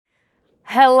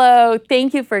Hello,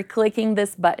 thank you for clicking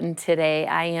this button today.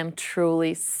 I am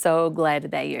truly so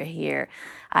glad that you're here.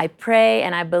 I pray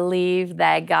and I believe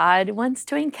that God wants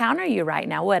to encounter you right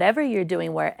now, whatever you're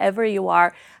doing, wherever you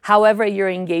are, however you're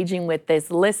engaging with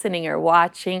this, listening or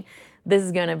watching. This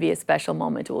is going to be a special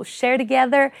moment we'll share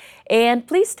together. And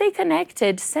please stay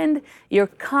connected. Send your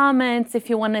comments. If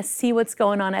you want to see what's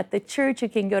going on at the church, you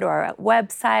can go to our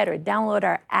website or download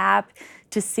our app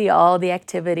to see all the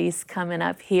activities coming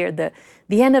up here,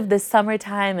 the end of the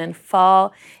summertime and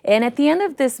fall. And at the end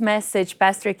of this message,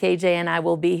 Pastor KJ and I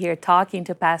will be here talking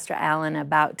to Pastor Allen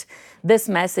about this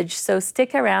message. So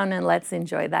stick around and let's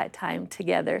enjoy that time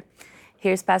together.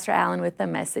 Here's Pastor Allen with the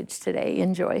message today.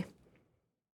 Enjoy.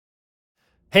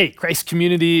 Hey, Christ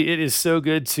community, it is so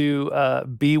good to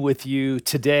be with you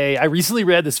today. I recently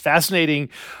read this fascinating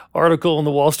article in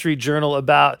the Wall Street Journal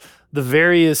about the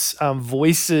various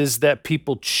voices that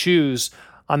people choose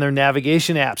on their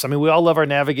navigation apps. I mean, we all love our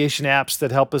navigation apps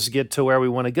that help us get to where we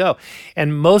want to go.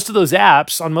 And most of those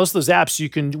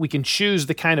apps, we can choose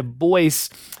the kind of voice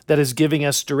that is giving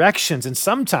us directions. And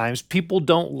sometimes people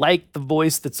don't like the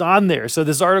voice that's on there. So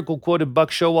this article quoted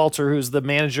Buck Showalter, who's the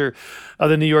manager of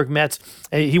the New York Mets.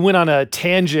 He went on a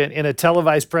tangent in a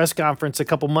televised press conference a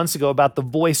couple months ago about the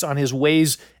voice on his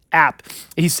Waze app.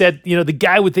 He said, the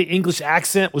guy with the English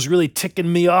accent was really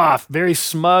ticking me off, very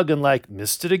smug and like,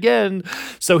 missed it again.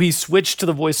 So he switched to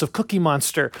the voice of Cookie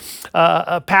Monster.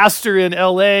 A pastor in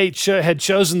LA had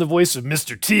chosen the voice of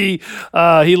Mr. T.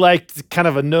 He liked kind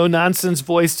of a no-nonsense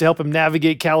voice to help him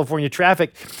navigate California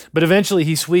traffic. But eventually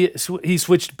he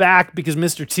switched back because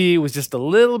Mr. T was just a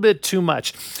little bit too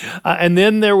much. And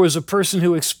then there was a person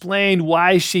who explained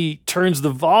why she turns the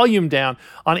volume down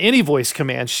on any voice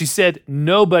command. She said,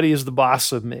 nobody is the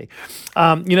boss of me.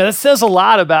 That says a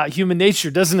lot about human nature,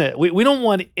 doesn't it? We don't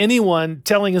want anyone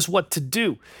telling us what to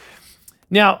do.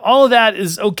 Now, all of that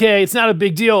is okay. It's not a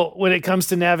big deal when it comes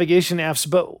to navigation apps,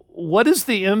 but what is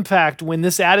the impact when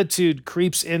this attitude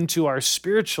creeps into our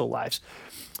spiritual lives?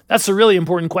 That's a really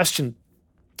important question.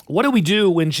 What do we do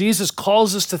when Jesus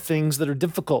calls us to things that are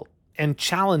difficult and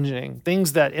challenging,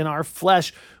 things that in our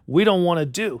flesh we don't want to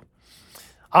do?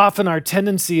 Often our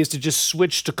tendency is to just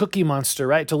switch to Cookie Monster,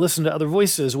 right? To listen to other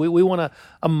voices. We want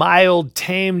a mild,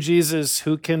 tame Jesus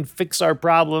who can fix our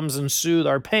problems and soothe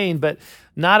our pain, but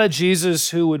not a Jesus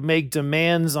who would make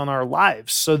demands on our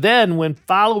lives. So then when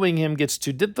following him gets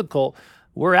too difficult,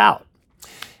 we're out.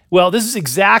 Well, this is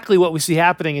exactly what we see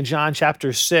happening in John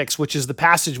chapter 6, which is the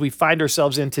passage we find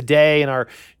ourselves in today in our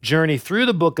journey through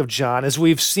the book of John. As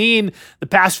we've seen the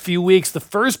past few weeks, the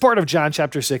first part of John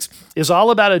chapter 6 is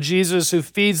all about a Jesus who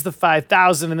feeds the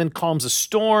 5,000 and then calms a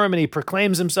storm, and he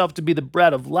proclaims himself to be the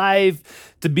bread of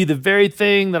life, to be the very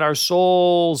thing that our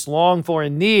souls long for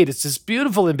and need. It's this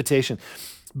beautiful invitation.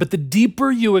 But the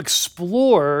deeper you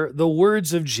explore the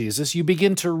words of Jesus, you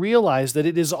begin to realize that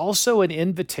it is also an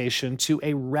invitation to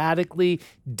a radically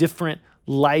different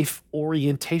life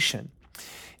orientation.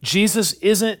 Jesus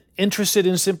isn't interested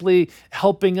in simply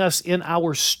helping us in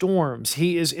our storms.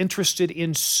 He is interested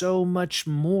in so much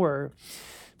more.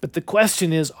 But the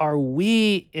question is, are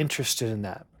we interested in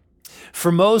that?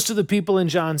 For most of the people in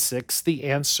John 6, the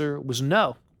answer was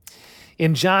no.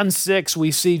 In John 6,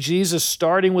 we see Jesus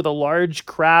starting with a large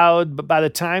crowd, but by the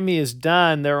time he is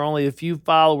done, there are only a few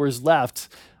followers left,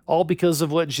 all because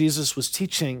of what Jesus was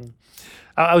teaching.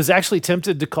 I was actually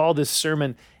tempted to call this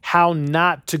sermon, How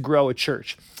Not to Grow a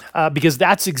Church, because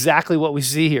that's exactly what we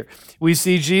see here. We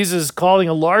see Jesus calling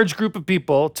a large group of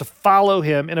people to follow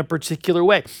him in a particular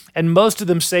way, and most of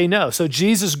them say no. So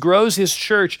Jesus grows his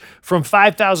church from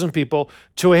 5,000 people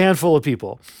to a handful of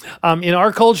people. In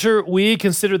our culture, we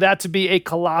consider that to be a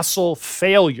colossal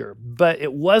failure, but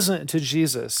it wasn't to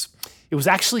Jesus. It was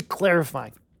actually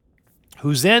clarifying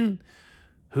who's in,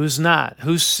 who's not,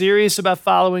 who's serious about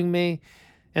following me,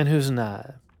 and who's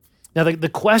not. Now, the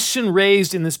question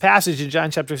raised in this passage in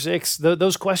John chapter 6,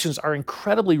 those questions are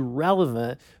incredibly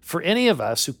relevant for any of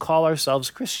us who call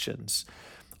ourselves Christians.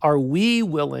 Are we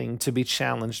willing to be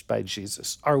challenged by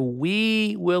Jesus? Are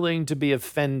we willing to be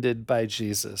offended by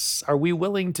Jesus? Are we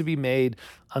willing to be made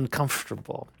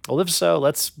uncomfortable? Well, if so,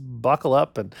 let's buckle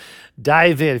up and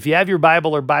dive in. If you have your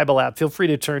Bible or Bible app, feel free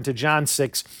to turn to John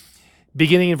 6,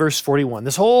 beginning in verse 41.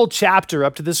 This whole chapter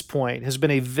up to this point has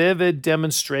been a vivid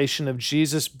demonstration of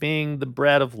Jesus being the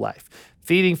bread of life,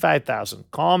 feeding 5,000,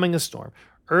 calming a storm,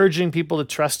 urging people to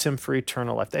trust him for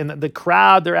eternal life. And the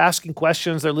crowd, they're asking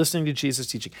questions, they're listening to Jesus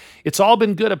teaching. It's all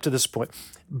been good up to this point,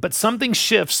 but something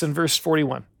shifts in verse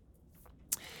 41.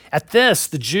 At this,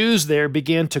 the Jews there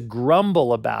began to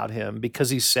grumble about him because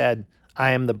he said,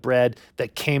 I am the bread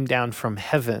that came down from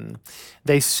heaven.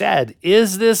 They said,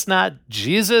 is this not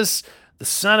Jesus, the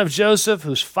son of Joseph,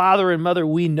 whose father and mother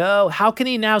we know? How can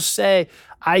he now say,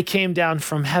 I came down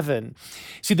from heaven?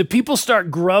 See, the people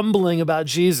start grumbling about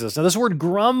Jesus. Now, this word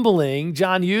grumbling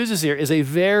John uses here is a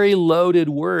very loaded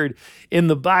word in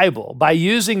the Bible. By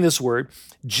using this word,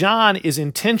 John is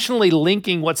intentionally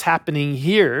linking what's happening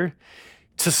here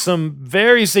to some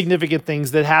very significant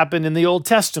things that happened in the Old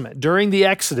Testament. During the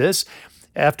Exodus,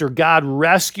 after God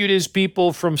rescued his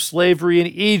people from slavery in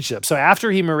Egypt, so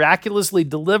after he miraculously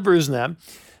delivers them,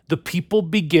 the people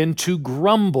begin to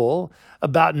grumble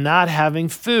about not having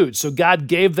food. So God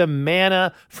gave them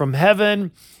manna from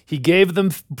heaven. He gave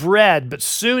them bread. But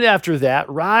soon after that,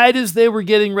 right as they were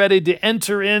getting ready to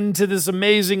enter into this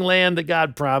amazing land that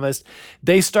God promised,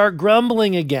 they start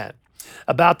grumbling again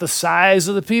about the size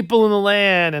of the people in the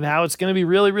land and how it's going to be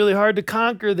really, really hard to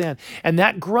conquer them. And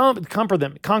that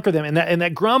conquer them. And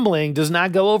that grumbling does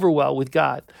not go over well with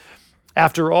God.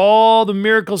 After all the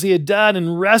miracles he had done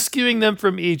in rescuing them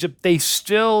from Egypt, they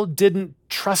still didn't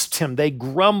trust him. They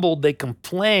grumbled, they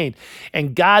complained.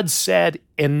 And God said,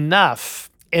 enough.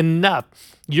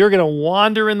 You're going to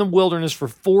wander in the wilderness for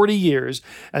 40 years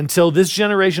until this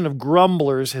generation of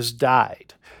grumblers has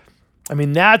died. I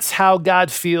mean, that's how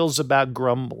God feels about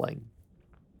grumbling.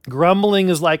 Grumbling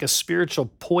is like a spiritual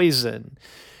poison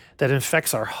that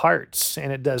infects our hearts,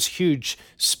 and it does huge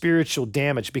spiritual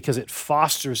damage because it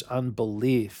fosters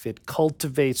unbelief. It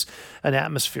cultivates an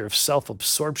atmosphere of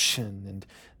self-absorption and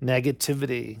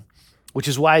negativity, which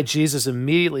is why Jesus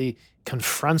immediately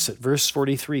confronts it. Verse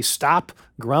 43, stop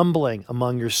grumbling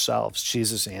among yourselves,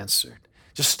 Jesus answered.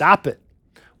 Just stop it.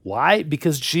 Why?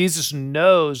 Because Jesus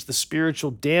knows the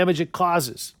spiritual damage it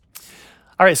causes.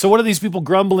 All right, so what are these people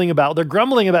grumbling about? They're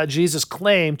grumbling about Jesus'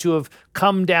 claim to have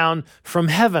come down from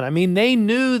heaven. I mean, they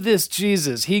knew this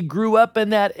Jesus. He grew up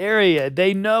in that area.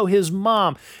 They know his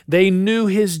mom. They knew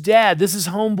his dad. This is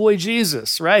homeboy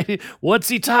Jesus, right? What's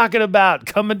he talking about?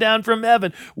 Coming down from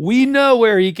heaven. We know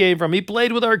where he came from. He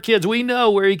played with our kids. We know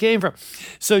where he came from.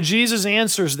 So Jesus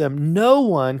answers them, no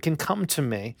one can come to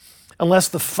me unless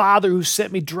the Father who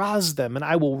sent me draws them, and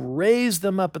I will raise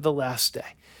them up at the last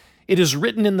day. It is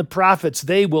written in the prophets,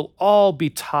 they will all be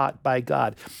taught by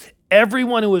God.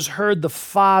 Everyone who has heard the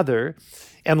Father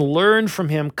and learned from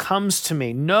him comes to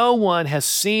me. No one has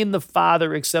seen the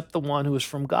Father except the one who is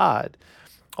from God.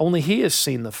 Only he has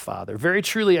seen the Father. Very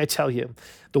truly, I tell you,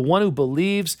 the one who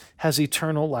believes has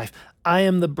eternal life. I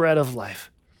am the bread of life.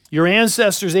 Your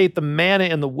ancestors ate the manna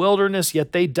in the wilderness,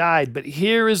 yet they died. But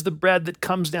here is the bread that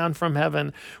comes down from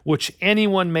heaven, which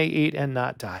anyone may eat and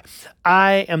not die.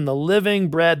 I am the living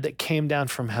bread that came down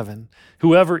from heaven.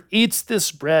 Whoever eats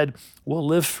this bread will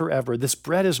live forever. This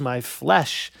bread is my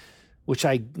flesh, which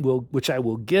I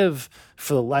will give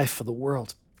for the life of the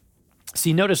world.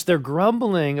 See, notice they're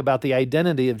grumbling about the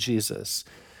identity of Jesus.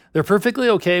 They're perfectly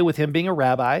okay with him being a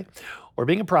rabbi or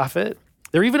being a prophet.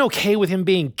 They're even okay with him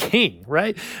being king,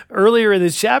 right? Earlier in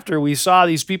this chapter, we saw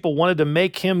these people wanted to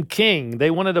make him king.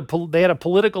 They had a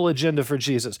political agenda for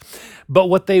Jesus. But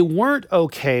what they weren't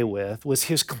okay with was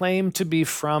his claim to be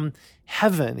from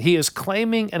heaven. He is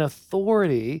claiming an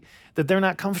authority that they're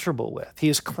not comfortable with. He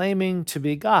is claiming to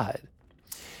be God.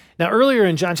 Now, earlier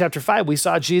in John chapter 5, we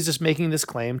saw Jesus making this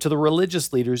claim to the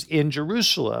religious leaders in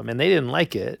Jerusalem, and they didn't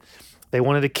like it. They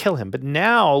wanted to kill him. But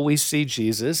now we see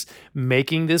Jesus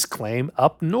making this claim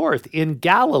up north in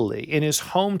Galilee, in his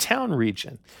hometown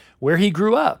region, where he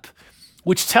grew up,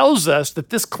 which tells us that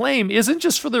this claim isn't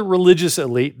just for the religious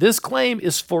elite. This claim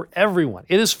is for everyone.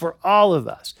 It is for all of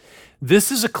us.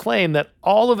 This is a claim that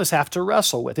all of us have to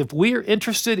wrestle with. If we are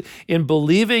interested in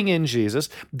believing in Jesus,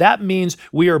 that means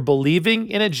we are believing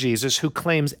in a Jesus who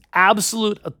claims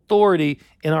absolute authority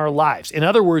in our lives. In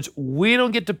other words, we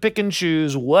don't get to pick and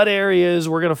choose what areas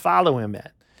we're going to follow him in.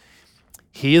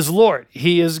 He is Lord.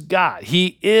 He is God.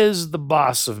 He is the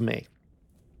boss of me.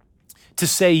 To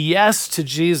say yes to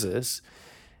Jesus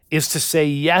is to say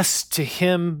yes to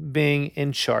him being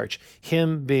in charge,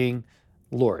 him being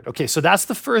Lord. Okay, so that's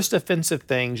the first offensive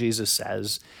thing Jesus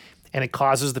says, and it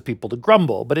causes the people to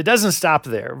grumble. But it doesn't stop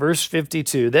there. Verse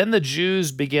 52, then the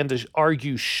Jews began to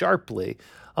argue sharply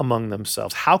among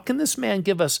themselves. How can this man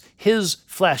give us his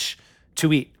flesh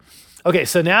to eat? Okay,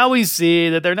 so now we see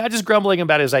that they're not just grumbling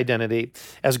about his identity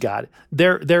as God.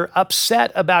 They're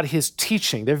upset about his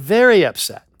teaching. They're very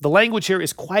upset. The language here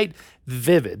is quite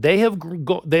vivid.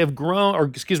 They've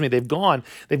gone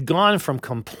from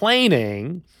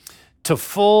complaining to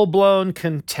full-blown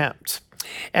contempt.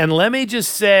 And let me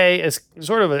just say, as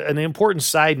sort of an important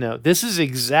side note, this is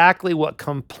exactly what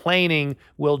complaining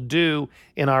will do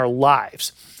in our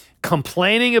lives.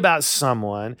 Complaining about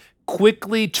someone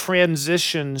quickly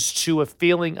transitions to a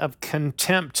feeling of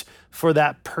contempt for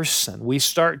that person. We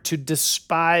start to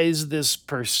despise this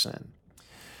person.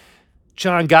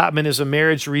 John Gottman is a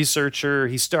marriage researcher.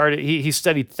 He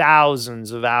studied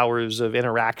thousands of hours of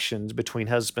interactions between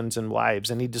husbands and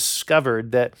wives, and he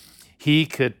discovered that he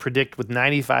could predict with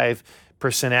 95%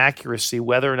 accuracy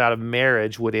whether or not a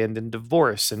marriage would end in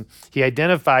divorce. And he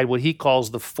identified what he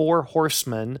calls the four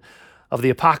horsemen of the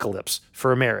apocalypse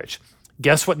for a marriage.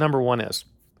 Guess what number one is?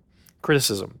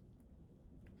 Criticism.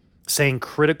 Saying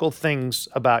critical things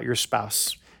about your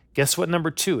spouse. Guess what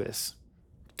number two is?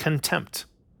 Contempt.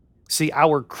 See,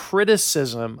 our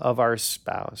criticism of our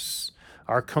spouse,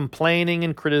 our complaining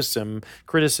and criticism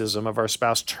of our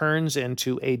spouse turns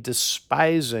into a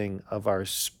despising of our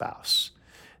spouse.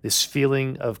 This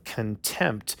feeling of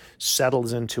contempt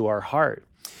settles into our heart.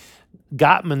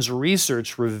 Gottman's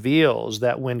research reveals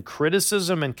that when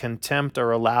criticism and contempt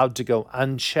are allowed to go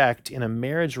unchecked in a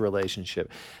marriage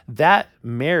relationship, that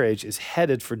marriage is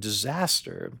headed for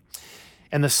disaster.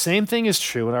 And the same thing is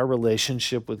true in our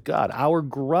relationship with God. Our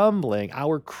grumbling,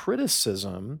 our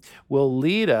criticism will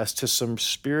lead us to some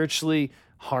spiritually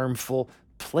harmful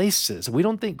places. We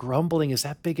don't think grumbling is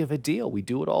that big of a deal. We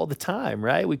do it all the time,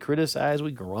 right? We criticize,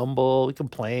 we grumble, we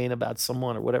complain about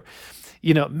someone or whatever.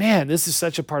 Man, this is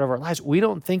such a part of our lives. We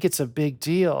don't think it's a big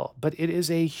deal, but it is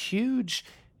a huge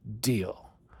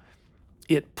deal.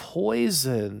 It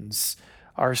poisons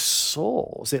our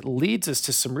souls. It leads us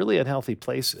to some really unhealthy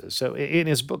places. So in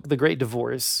his book, The Great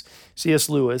Divorce, C.S.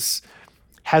 Lewis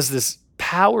has this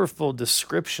powerful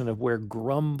description of where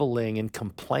grumbling and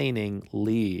complaining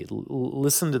lead.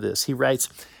 Listen to this. He writes,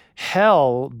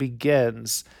 hell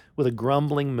begins with a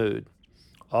grumbling mood,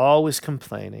 always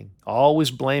complaining,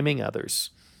 always blaming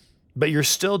others, but you're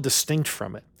still distinct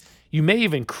from it. You may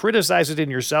even criticize it in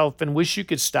yourself and wish you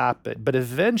could stop it, but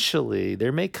eventually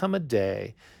there may come a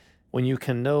day when you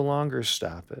can no longer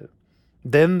stop it.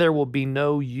 Then there will be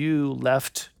no you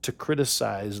left to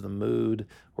criticize the mood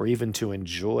or even to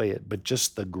enjoy it, but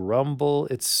just the grumble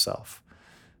itself,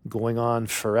 going on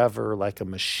forever like a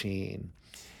machine.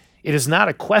 It is not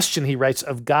a question, he writes,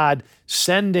 of God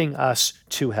sending us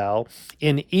to hell.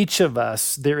 In each of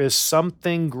us, there is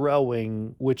something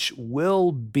growing which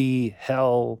will be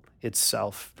hell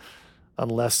itself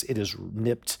unless it is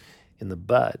nipped in the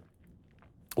bud.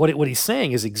 What he's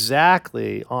saying is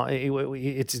exactly,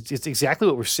 it's exactly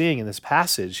what we're seeing in this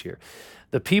passage here.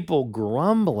 The people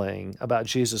grumbling about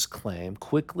Jesus' claim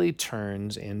quickly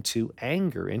turns into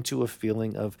anger, into a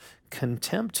feeling of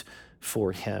contempt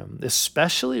for him,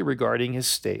 especially regarding his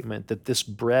statement that this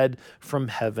bread from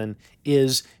heaven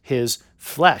is his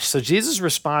flesh. So Jesus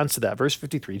responds to that. Verse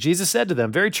 53, Jesus said to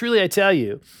them, very truly I tell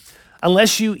you,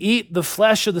 unless you eat the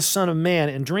flesh of the Son of Man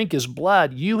and drink his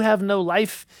blood, you have no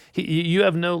life. You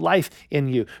have no life in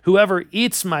you. Whoever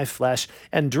eats my flesh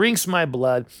and drinks my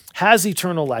blood has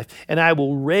eternal life, and I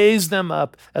will raise them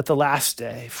up at the last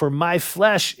day. For my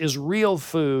flesh is real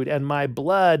food, and my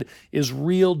blood is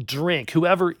real drink.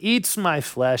 Whoever eats my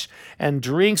flesh and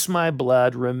drinks my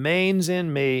blood remains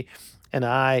in me, and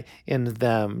I in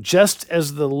them. Just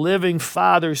as the living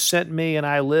Father sent me, and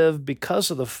I live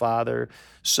because of the Father,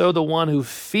 so the one who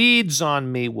feeds on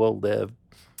me will live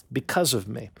because of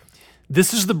me.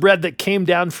 This is the bread that came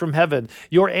down from heaven.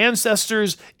 Your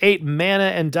ancestors ate manna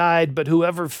and died, but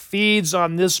whoever feeds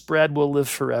on this bread will live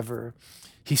forever.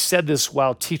 He said this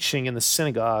while teaching in the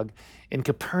synagogue in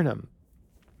Capernaum.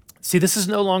 See, this is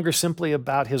no longer simply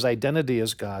about his identity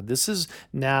as God. This is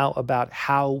now about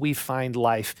how we find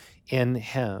life in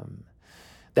him.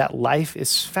 That life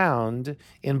is found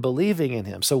in believing in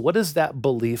him. So what does that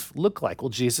belief look like? Well,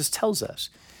 Jesus tells us.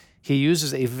 He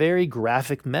uses a very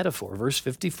graphic metaphor. Verse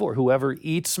 54, whoever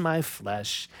eats my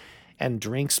flesh and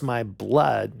drinks my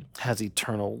blood has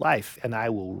eternal life, and I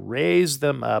will raise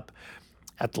them up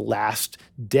at the last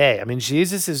day. I mean,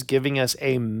 Jesus is giving us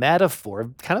a metaphor,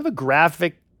 kind of a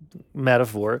graphic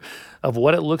metaphor of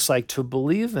what it looks like to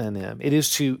believe in him. It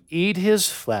is to eat his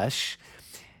flesh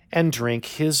and drink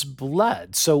his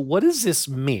blood. So what does this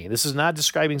mean? This is not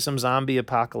describing some zombie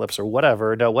apocalypse or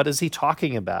whatever. No, what is he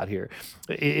talking about here?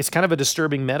 It's kind of a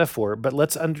disturbing metaphor, but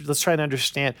let's try and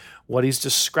understand what he's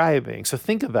describing. So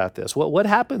think about this. What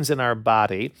happens in our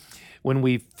body when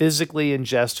we physically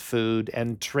ingest food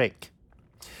and drink?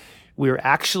 We're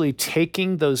actually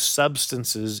taking those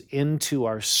substances into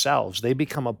ourselves. They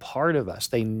become a part of us.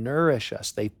 They nourish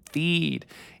us. They feed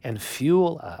and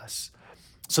fuel us.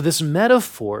 So this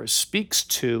metaphor speaks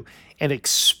to an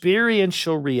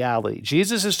experiential reality.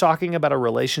 Jesus is talking about a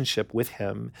relationship with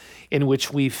him in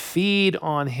which we feed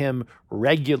on him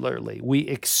regularly. We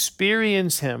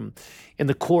experience him in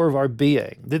the core of our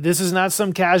being. This is not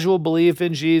some casual belief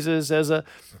in Jesus as a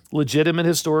legitimate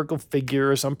historical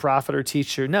figure or some prophet or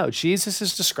teacher. No, Jesus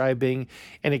is describing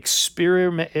an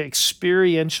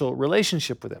experiential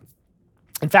relationship with him.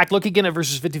 In fact, look again at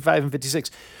verses 55 and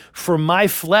 56. For my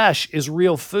flesh is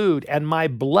real food, and my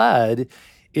blood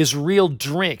is real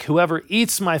drink. Whoever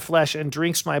eats my flesh and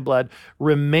drinks my blood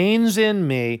remains in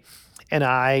me, and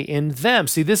I in them.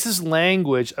 See, this is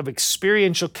language of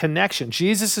experiential connection.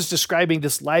 Jesus is describing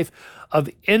this life of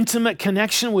intimate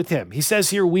connection with him. He says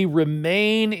here, we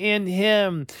remain in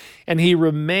him, and he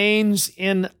remains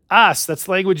in us. That's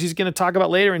language he's going to talk about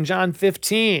later in John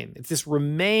 15. It's this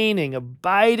remaining,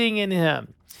 abiding in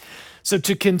him. So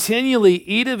to continually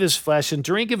eat of his flesh and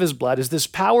drink of his blood is this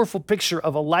powerful picture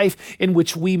of a life in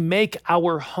which we make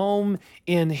our home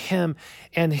in him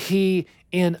and he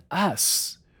in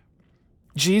us.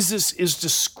 Jesus is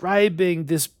describing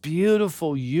this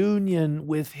beautiful union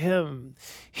with him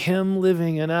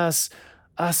living in us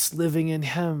living in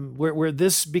him, where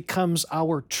this becomes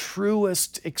our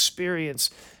truest experience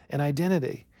and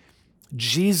identity.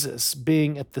 Jesus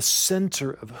being at the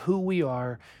center of who we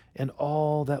are and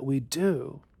all that we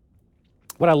do.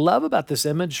 What I love about this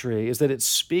imagery is that it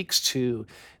speaks to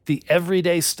the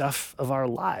everyday stuff of our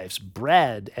lives,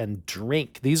 bread and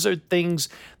drink. These are things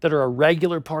that are a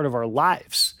regular part of our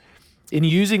lives. In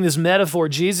using this metaphor,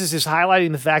 Jesus is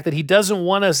highlighting the fact that he doesn't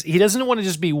want to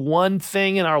just be one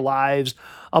thing in our lives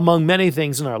among many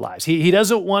things in our lives. He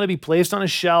doesn't want to be placed on a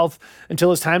shelf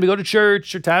until it's time to go to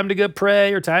church or time to go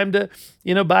pray or time to,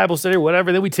 Bible study or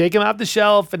whatever. Then we take him off the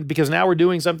shelf and because now we're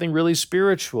doing something really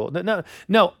spiritual.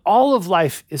 No, all of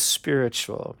life is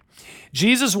spiritual.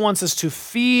 Jesus wants us to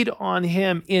feed on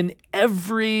him in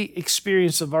every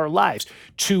experience of our lives,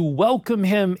 to welcome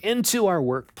him into our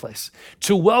workplace,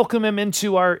 to welcome him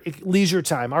into our leisure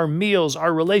time, our meals,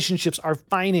 our relationships, our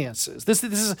finances. This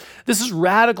is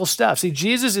radical stuff. See,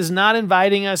 Jesus is not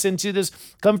inviting us into this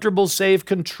comfortable, safe,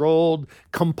 controlled,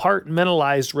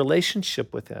 compartmentalized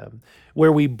relationship with him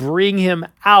where we bring him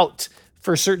out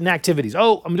for certain activities.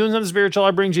 Oh, I'm doing something spiritual. I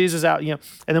bring Jesus out, and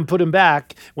then put him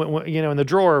back, in the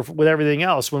drawer with everything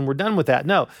else when we're done with that.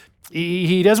 No,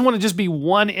 he doesn't want to just be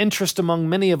one interest among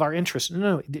many of our interests.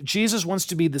 No, Jesus wants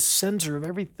to be the center of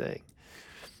everything.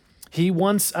 He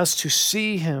wants us to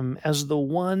see him as the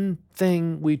one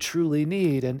thing we truly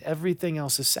need, and everything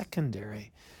else is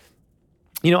secondary.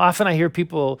 Often I hear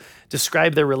people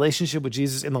describe their relationship with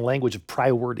Jesus in the language of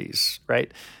priorities,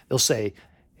 right? They'll say,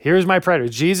 here's my priority.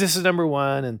 Jesus is number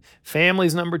one, and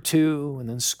family's number two, and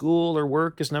then school or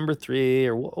work is number three,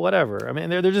 or whatever. I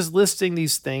mean, they're just listing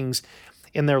these things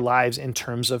in their lives in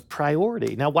terms of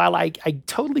priority. Now, while I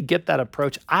totally get that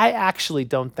approach, I actually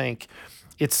don't think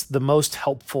it's the most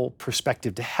helpful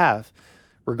perspective to have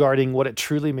regarding what it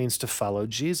truly means to follow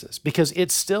Jesus, because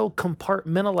it still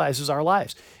compartmentalizes our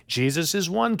lives. Jesus is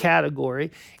one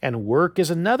category, and work is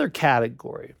another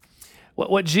category.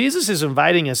 What Jesus is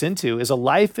inviting us into is a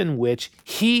life in which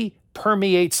he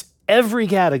permeates every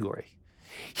category.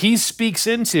 He speaks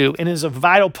into and is a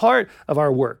vital part of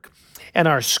our work and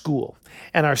our school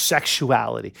and our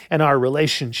sexuality and our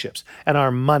relationships and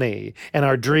our money and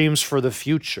our dreams for the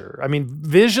future. I mean,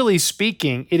 visually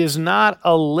speaking, it is not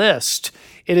a list.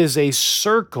 It is a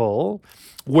circle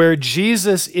where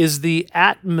Jesus is the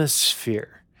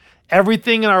atmosphere.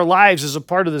 Everything in our lives is a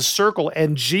part of this circle,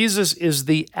 and Jesus is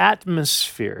the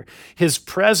atmosphere. His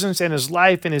presence and his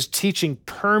life and his teaching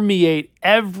permeate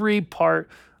every part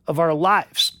of our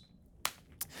lives.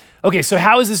 Okay, so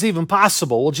how is this even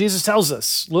possible? Well, Jesus tells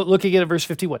us, look again at verse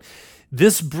 51.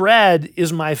 This bread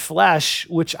is my flesh,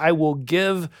 which I will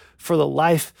give for the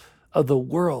life of the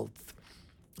world.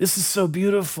 This is so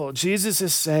beautiful. Jesus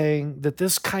is saying that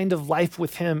this kind of life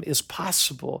with him is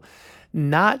possible,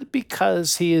 not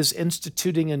because he is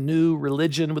instituting a new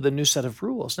religion with a new set of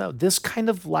rules. No, this kind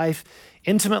of life,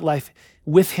 intimate life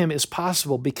with him is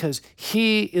possible because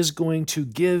he is going to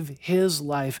give his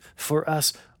life for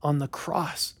us on the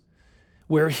cross,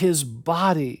 where his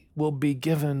body will be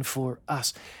given for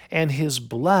us and his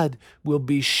blood will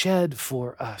be shed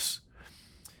for us.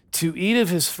 To eat of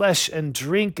his flesh and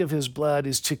drink of his blood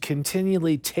is to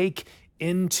continually take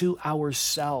into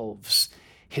ourselves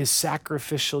his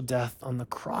sacrificial death on the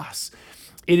cross.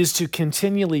 It is to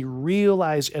continually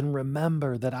realize and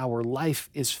remember that our life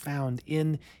is found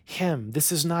in him.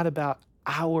 This is not about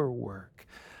our work,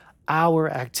 our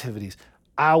activities,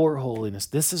 our holiness.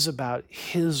 This is about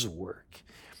his work,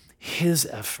 his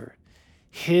effort,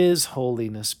 his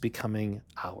holiness becoming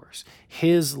ours,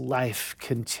 his life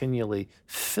continually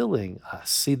filling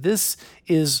us. See, this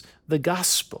is the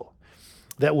gospel,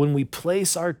 that when we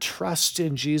place our trust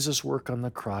in Jesus' work on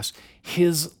the cross,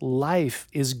 his life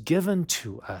is given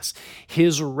to us.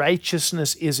 His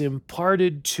righteousness is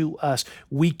imparted to us.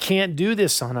 We can't do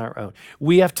this on our own.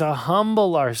 We have to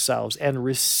humble ourselves and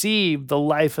receive the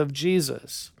life of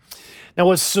Jesus. Now,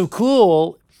 what's so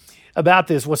cool about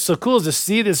this, what's so cool is to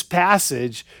see this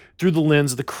passage through the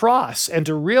lens of the cross and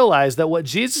to realize that what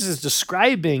Jesus is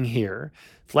describing here,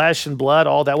 flesh and blood,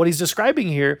 all that, what he's describing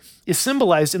here is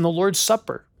symbolized in the Lord's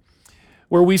Supper,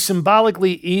 where we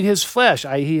symbolically eat his flesh,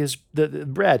 i.e. the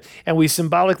bread, and we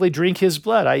symbolically drink his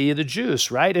blood, i.e. the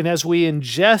juice, right? And as we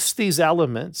ingest these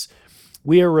elements,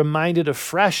 we are reminded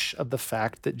afresh of the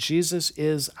fact that Jesus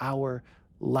is our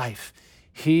life.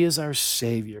 He is our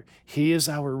Savior. He is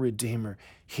our Redeemer.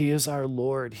 He is our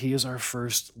Lord. He is our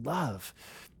first love.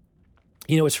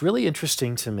 You know, it's really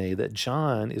interesting to me that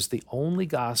John is the only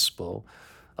gospel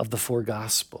of the four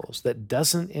gospels that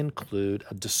doesn't include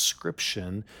a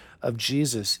description of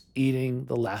Jesus eating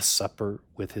the Last Supper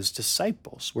with his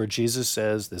disciples, where Jesus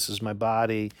says, "This is my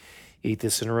body. Eat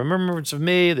this in remembrance of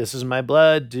me. This is my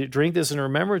blood. Drink this in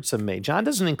remembrance of me." John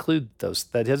doesn't include those.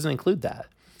 That doesn't include that.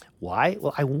 Why?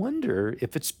 Well, I wonder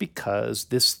if it's because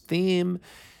this theme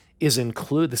is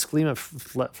this theme of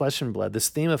flesh and blood, this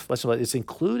theme of flesh and blood is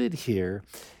included here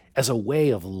as a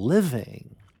way of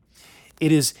living.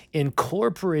 It is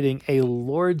incorporating a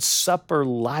Lord's Supper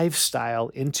lifestyle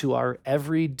into our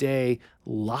everyday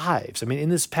lives. I mean, in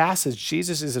this passage,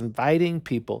 Jesus is inviting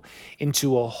people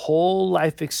into a whole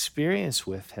life experience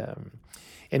with him,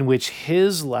 in which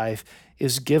his life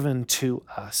is given to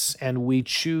us, and we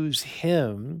choose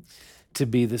him to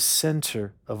be the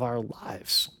center of our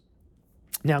lives.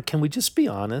 Now, can we just be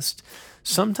honest?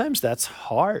 Sometimes that's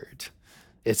hard.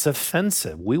 It's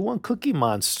offensive. We want Cookie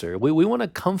Monster. We want a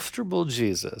comfortable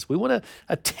Jesus. We want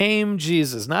a tame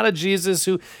Jesus, not a Jesus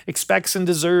who expects and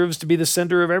deserves to be the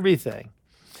center of everything.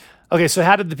 Okay, so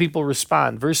how did the people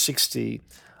respond? Verse 60,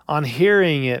 on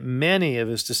hearing it, many of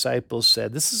his disciples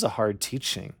said, "This is a hard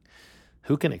teaching.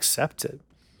 Who can accept it?"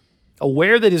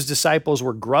 Aware that his disciples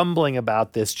were grumbling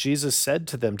about this, Jesus said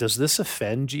to them, "Does this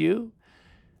offend you?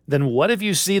 Then what if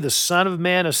you see the Son of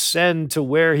Man ascend to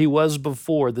where he was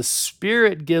before? The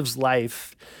Spirit gives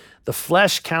life. The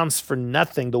flesh counts for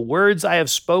nothing. The words I have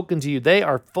spoken to you, they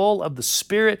are full of the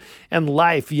Spirit and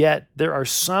life, yet there are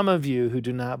some of you who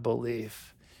do not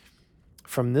believe."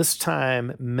 From this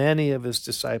time, many of his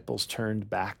disciples turned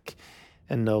back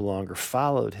and no longer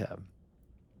followed him.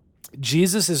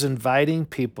 Jesus is inviting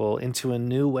people into a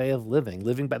new way of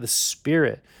living by the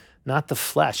Spirit, not the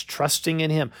flesh, trusting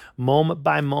in him moment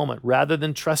by moment, rather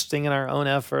than trusting in our own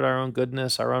effort, our own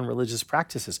goodness, our own religious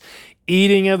practices.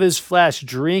 Eating of his flesh,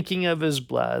 drinking of his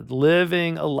blood,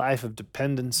 living a life of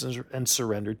dependence and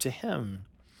surrender to him.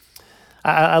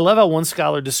 I love how one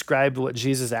scholar described what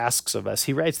Jesus asks of us.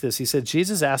 He writes this, he said,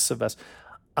 Jesus asks of us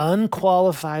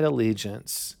unqualified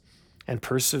allegiance and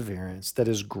perseverance that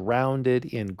is grounded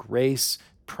in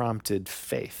grace-prompted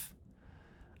faith.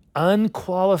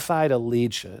 Unqualified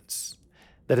allegiance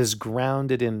that is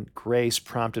grounded in grace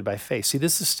prompted by faith. See,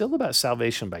 this is still about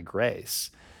salvation by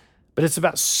grace, but it's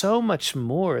about so much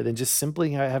more than just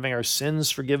simply having our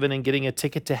sins forgiven and getting a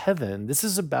ticket to heaven. This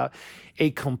is about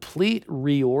a complete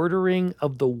reordering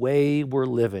of the way we're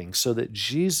living so that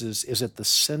Jesus is at the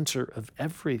center of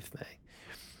everything.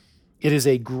 It is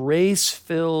a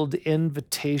grace-filled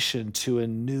invitation to a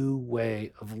new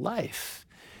way of life.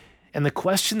 And the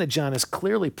question that John is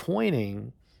clearly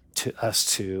pointing to us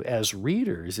to as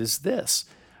readers is this: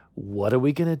 what are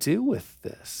we going to do with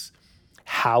this?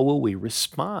 How will we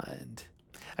respond?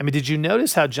 I mean, did you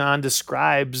notice how John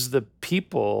describes the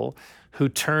people who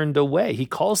turned away? He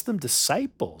calls them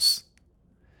disciples.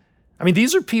 I mean,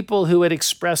 these are people who had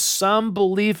expressed some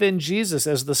belief in Jesus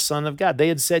as the Son of God. They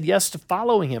had said yes to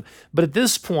following him. But at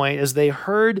this point, as they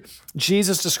heard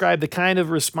Jesus describe the kind of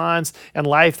response and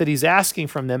life that he's asking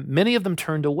from them, many of them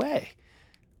turned away.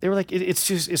 They were like, it's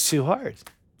too hard.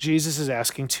 Jesus is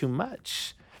asking too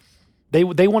much. They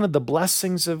wanted the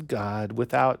blessings of God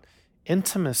without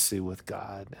intimacy with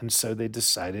God. And so they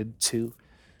decided to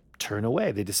turn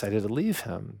away. They decided to leave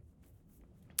him.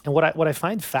 And what I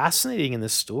find fascinating in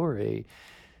this story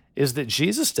is that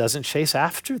Jesus doesn't chase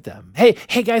after them.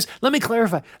 Hey guys, let me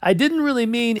clarify. I didn't really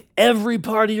mean every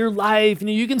part of your life.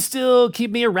 You can still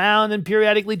keep me around and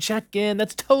periodically check in.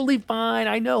 That's totally fine.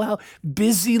 I know how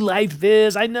busy life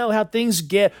is. I know how things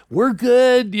get. We're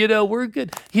good, we're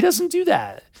good. He doesn't do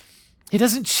that. He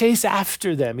doesn't chase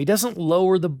after them. He doesn't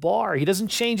lower the bar. He doesn't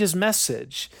change his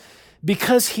message.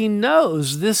 because he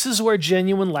knows this is where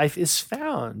genuine life is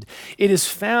found. It is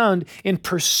found in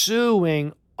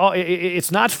pursuing,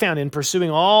 it's not found in pursuing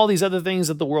all these other things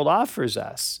that the world offers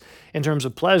us in terms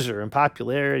of pleasure and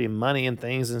popularity and money and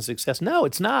things and success. No,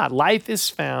 it's not. Life is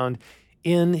found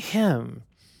in him,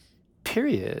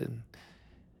 period.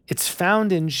 It's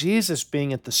found in Jesus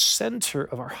being at the center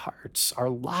of our hearts, our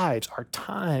lives, our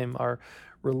time, our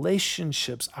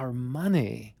relationships, our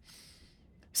money.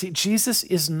 See, Jesus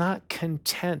is not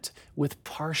content with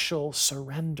partial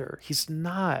surrender. He's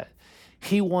not.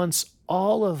 He wants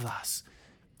all of us.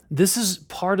 This is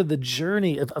part of the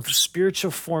journey of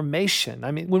spiritual formation.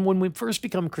 I mean, when we first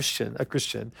become a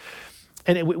Christian,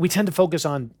 and we tend to focus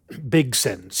on big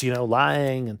sins,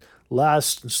 lying and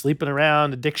lust and sleeping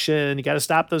around, addiction. You got to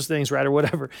stop those things, right? Or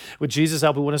whatever. With Jesus'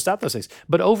 help, we want to stop those things.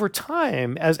 But over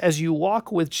time, as you walk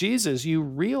with Jesus, you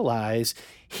realize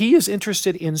he is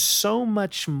interested in so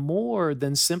much more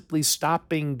than simply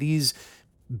stopping these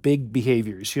big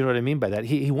behaviors. You know what I mean by that?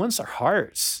 He wants our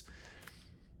hearts.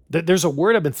 There's a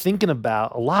word I've been thinking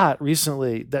about a lot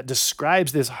recently that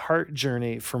describes this heart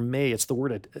journey for me. It's the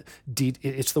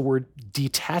word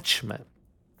detachment.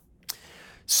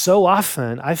 So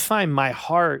often I find my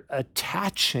heart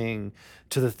attaching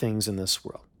to the things in this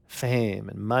world, fame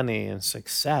and money and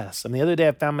success. And the other day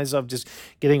I found myself just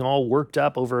getting all worked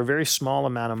up over a very small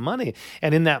amount of money.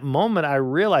 And in that moment, I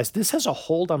realized this has a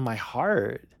hold on my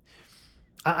heart.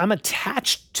 I'm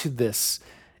attached to this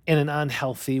in an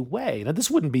unhealthy way. Now, this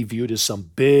wouldn't be viewed as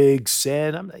some big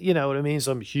sin, you know what I mean?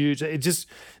 Some huge, this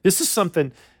is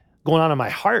something going on in my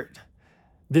heart.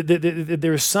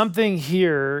 There's something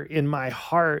here in my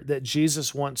heart that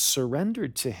Jesus wants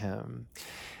surrendered to him.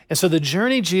 And so the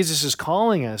journey Jesus is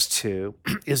calling us to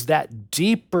is that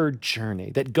deeper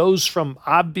journey that goes from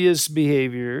obvious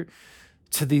behavior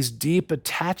to these deep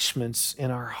attachments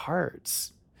in our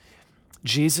hearts.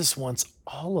 Jesus wants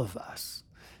all of us.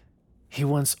 He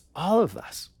wants all of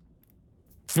us.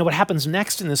 Now, what happens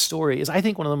next in this story is, I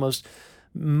think, one of the most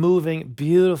moving,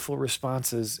 beautiful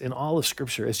responses in all of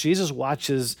Scripture as Jesus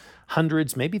watches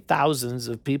hundreds, maybe thousands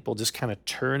of people just kind of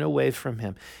turn away from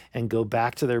him and go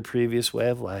back to their previous way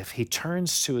of life. He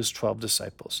turns to his 12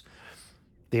 disciples,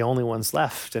 the only ones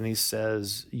left, and he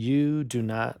says, "You do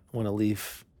not want to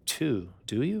leave too,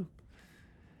 do you?"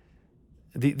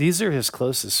 These are his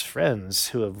closest friends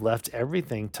who have left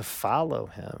everything to follow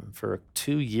him. For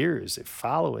 2 years, they're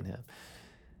following him.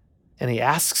 And he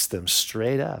asks them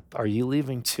straight up, "Are you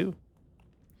leaving too?"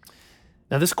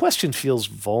 Now, this question feels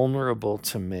vulnerable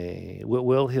to me.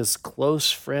 Will his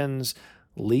close friends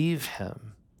leave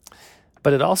him?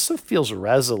 But it also feels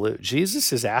resolute.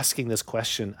 Jesus is asking this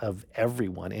question of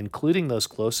everyone, including those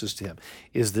closest to him.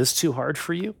 Is this too hard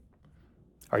for you?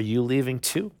 Are you leaving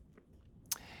too?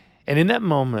 And in that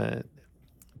moment,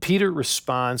 Peter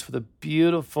responds with a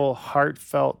beautiful,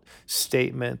 heartfelt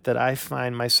statement that I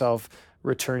find myself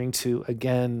returning to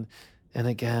again and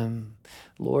again.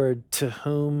 "Lord, to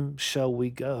whom shall we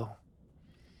go?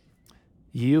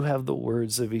 You have the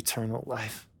words of eternal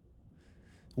life.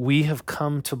 We have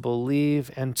come to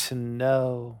believe and to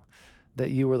know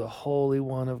that you are the Holy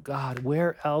One of God.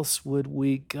 Where else would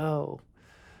we go?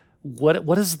 What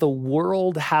does the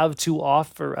world have to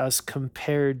offer us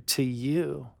compared to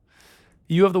you?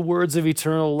 You have the words of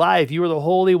eternal life. You are the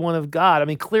Holy One of God." I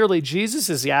mean, clearly Jesus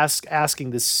is asking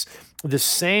this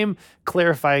same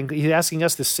clarifying. He's asking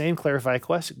us the same clarifying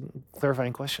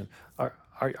question.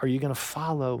 Are you going to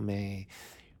follow me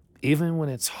even when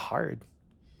it's hard?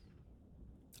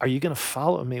 Are you going to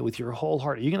follow me with your whole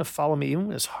heart? Are you going to follow me even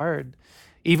when it's hard?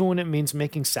 Even when it means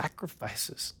making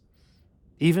sacrifices?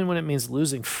 Even when it means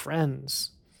losing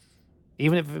friends?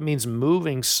 Even if it means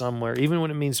moving somewhere, even when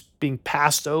it means being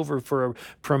passed over for a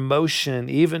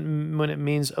promotion, even when it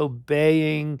means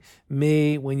obeying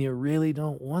me when you really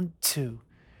don't want to.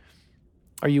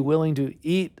 Are you willing to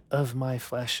eat of my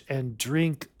flesh and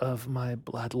drink of my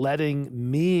blood, letting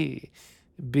me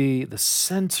be the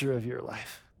center of your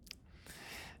life?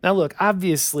 Now, look,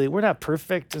 obviously, we're not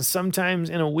perfect, and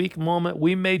sometimes in a weak moment,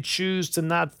 we may choose to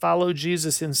not follow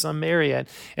Jesus in some area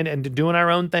and doing our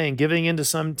own thing, giving into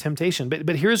some temptation.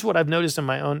 But here's what I've noticed in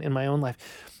my own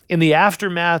life. In the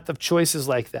aftermath of choices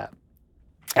like that,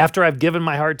 after I've given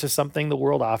my heart to something the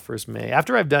world offers me,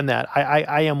 after I've done that,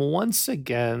 I am once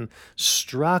again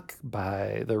struck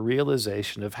by the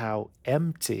realization of how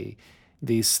empty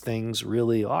these things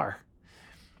really are.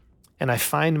 And I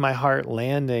find my heart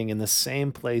landing in the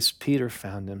same place Peter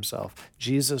found himself.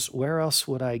 Jesus, where else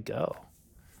would I go?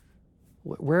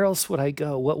 Where else would I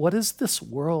go? What does this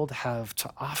world have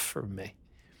to offer me?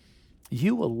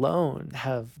 You alone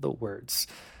have the words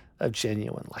of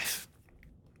genuine life.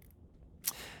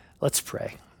 Let's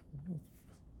pray.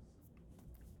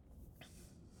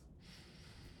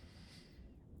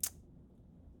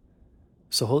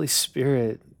 So, Holy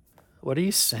Spirit, what are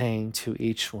you saying to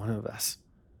each one of us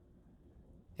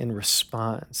in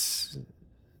response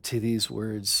to these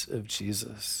words of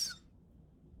Jesus?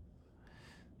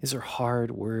 These are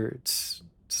hard words.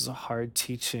 This is a hard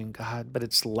teaching, God, but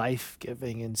it's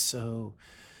life-giving. And so,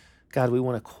 God, we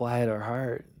want to quiet our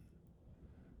heart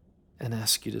and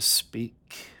ask you to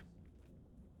speak.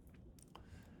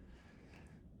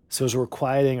 So as we're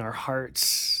quieting our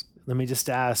hearts, let me just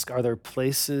ask, are there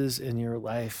places in your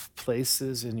life,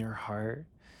 places in your heart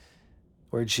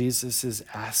where Jesus is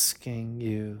asking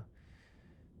you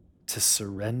to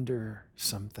surrender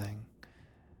something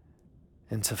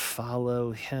and to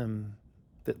follow him?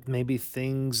 That maybe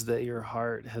things that your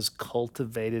heart has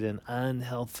cultivated an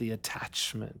unhealthy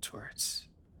attachment towards.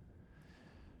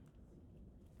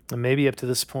 And maybe up to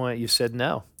this point, you've said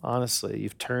no, honestly.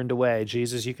 You've turned away.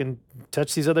 Jesus, you can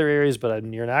touch these other areas, but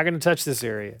you're not going to touch this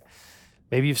area.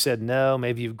 Maybe you've said no.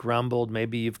 Maybe you've grumbled.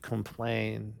 Maybe you've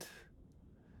complained.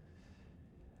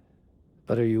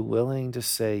 But are you willing to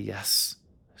say yes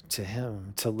to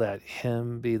him, to let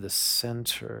him be the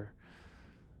center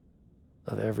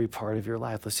of every part of your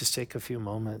life? Let's just take a few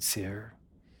moments here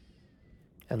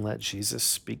and let Jesus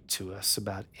speak to us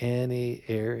about any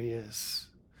areas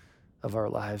of our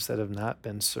lives that have not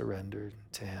been surrendered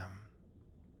to him.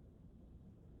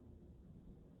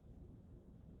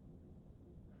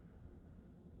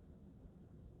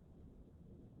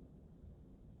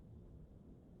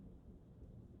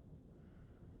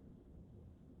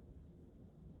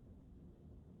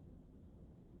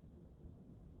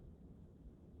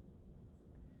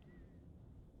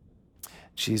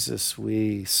 Jesus,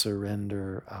 we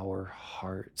surrender our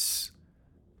hearts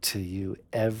to you,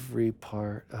 every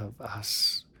part of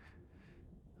us.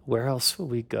 Where else will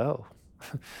we go?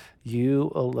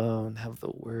 You alone have the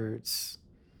words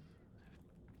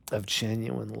of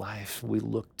genuine life. We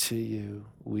look to you.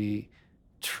 We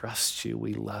trust you.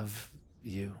 We love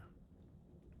you.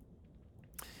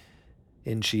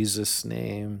 In Jesus'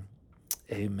 name,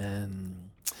 amen.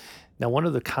 Now, one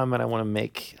other comment I want to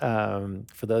make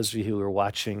for those of you who are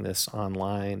watching this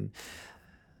online,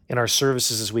 in our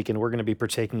services this weekend, we're going to be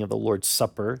partaking of the Lord's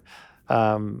Supper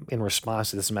in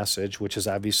response to this message, which is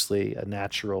obviously a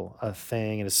natural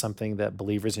thing and is something that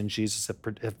believers in Jesus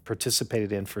have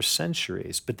participated in for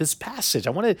centuries. But this passage,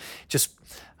 I want to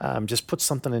just put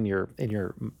something in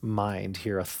your mind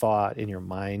here, a thought in your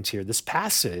mind here. This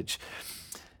passage,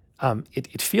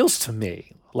 it feels to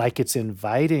me like it's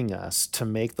inviting us to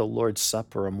make the Lord's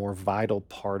Supper a more vital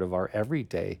part of our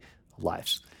everyday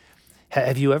lives.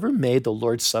 Have you ever made the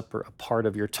Lord's Supper a part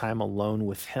of your time alone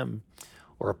with him,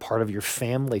 or a part of your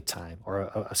family time, or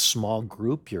a small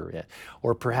group you're in,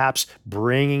 or perhaps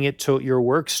bringing it to your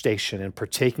workstation and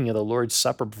partaking of the Lord's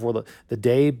Supper before the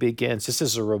day begins, just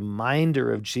as a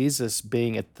reminder of Jesus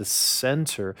being at the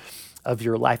center of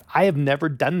your life? I have never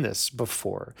done this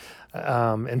before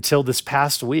until this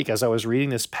past week as I was reading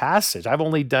this passage. I've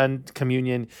only done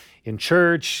communion in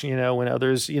church, when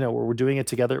others, where we're doing it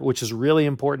together, which is really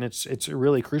important. It's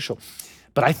really crucial.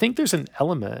 But I think there's an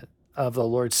element of the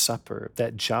Lord's Supper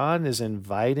that John is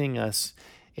inviting us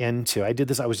into. I did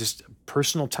this. I was just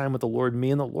personal time with the Lord,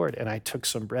 me and the Lord, and I took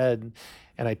some bread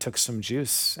and I took some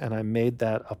juice and I made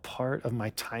that a part of my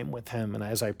time with him. And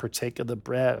as I partook of the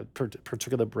bread,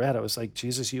 I was like,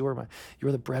 Jesus, you are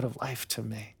the bread of life to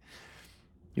me.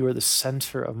 You are the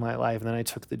center of my life. And then I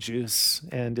took the juice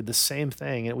and did the same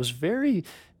thing. And it was very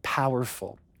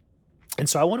powerful. And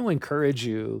so I want to encourage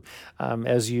you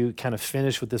as you kind of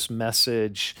finish with this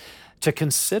message to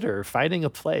consider finding a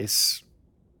place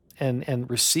and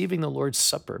receiving the Lord's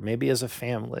Supper, maybe as a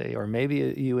family or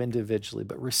maybe you individually,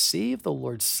 but receive the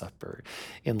Lord's Supper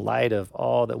in light of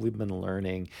all that we've been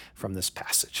learning from this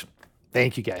passage.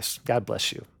 Thank you, guys. God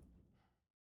bless you.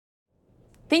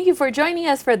 Thank you for joining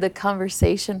us for the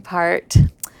conversation part.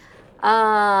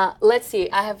 Let's see,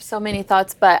 I have so many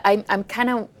thoughts, but I'm kind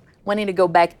of wanting to go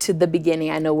back to the beginning.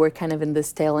 I know we're kind of in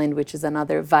this tail end, which is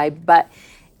another vibe, but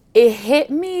it hit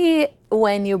me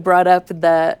when you brought up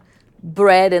the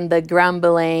bread and the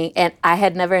grumbling, and I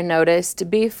had never noticed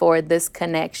before this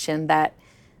connection that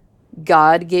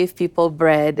God gave people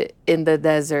bread in the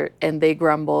desert and they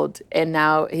grumbled, and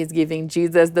now he's giving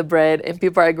Jesus the bread and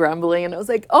people are grumbling. And I was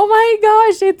like, oh my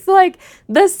gosh, it's like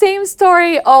the same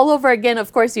story all over again.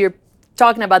 Of course, you're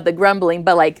talking about the grumbling,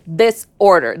 but like this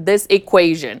order, this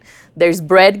equation. There's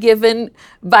bread given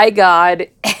by God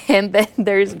and then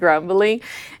there's grumbling.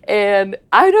 And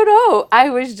I don't know, I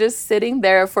was just sitting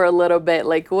there for a little bit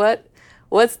like, what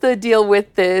what's the deal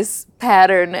with this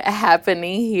pattern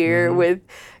happening here with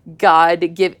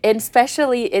God give, and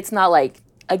especially it's not like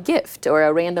a gift or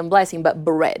a random blessing, but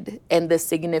bread and the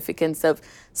significance of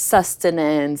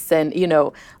sustenance and,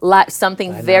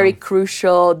 something very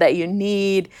crucial that you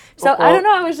need. So I don't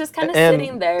know, I was just kind of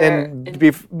sitting there.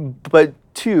 But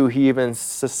two, he even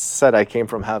said, I came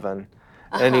from heaven.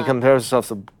 And he compares himself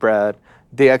to bread.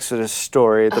 The Exodus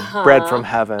story, the bread from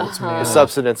heaven, the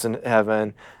substance in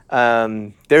heaven.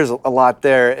 There's a lot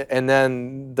there. And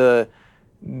then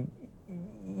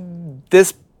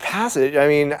this passage, I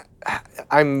mean,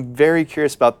 I'm very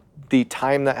curious about the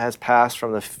time that has passed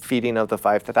from the feeding of the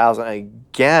 5,000.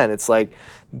 Again, it's like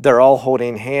they're all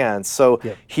holding hands. So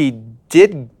he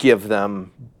did give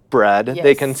them bread. Yes.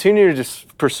 They continue to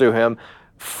just pursue him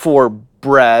for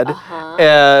bread.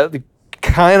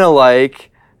 Kind of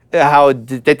like how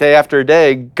day after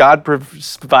day, God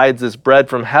provides this bread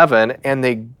from heaven, and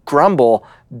they grumble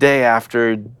day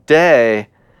after day.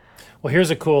 Well, here's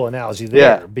a cool analogy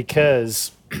there,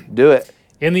 because do it.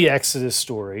 In the Exodus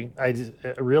story, I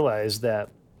realized that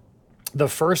the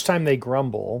first time they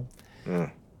grumble,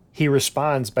 he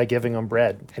responds by giving them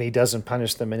bread, and he doesn't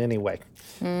punish them in any way.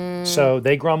 So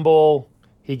they grumble,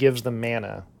 he gives them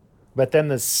manna. But then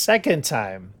the second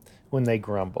time when they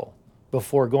grumble,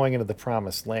 before going into the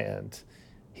promised land,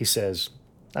 he says,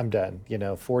 I'm done,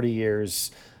 40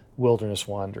 years wilderness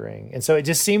wandering. And so it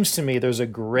just seems to me there's a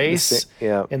grace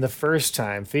in the first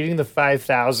time, feeding the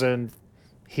 5,000.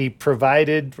 He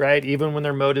provided, right? Even when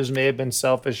their motives may have been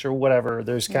selfish or whatever,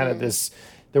 there's kind of this,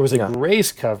 there was a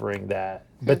grace covering that.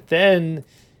 But then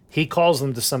he calls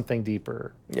them to something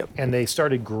deeper. And they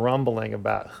started grumbling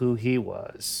about who he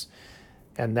was.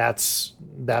 And that's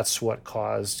what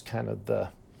caused kind of the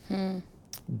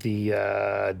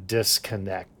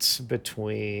disconnect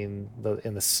between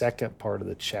in the second part of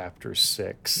the chapter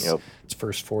 6. It's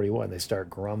verse 41. They start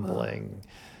grumbling.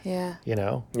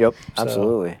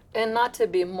 Absolutely. And not to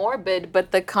be morbid,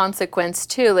 but the consequence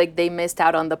too, like they missed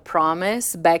out on the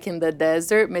promise back in the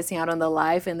desert, missing out on the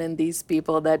life, and then these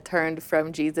people that turned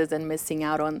from Jesus and missing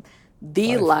out on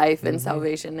the life and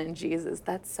salvation in Jesus.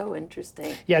 That's so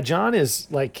interesting. Yeah, John is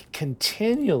like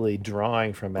continually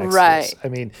drawing from Exodus. Right. I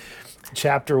mean,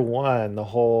 chapter 1, the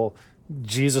whole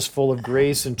Jesus full of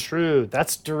grace and truth,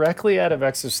 that's directly out of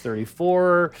Exodus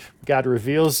 34. God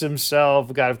reveals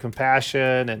himself, God of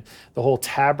compassion, and the whole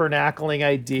tabernacling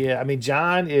idea. I mean,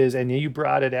 John is, and you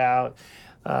brought it out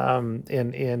in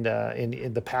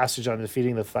the passage on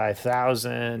defeating the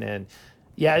 5,000, and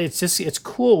it's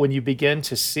cool when you begin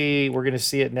to see, we're going to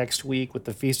see it next week with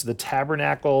the Feast of the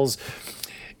Tabernacles.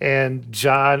 And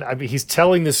John, I mean, he's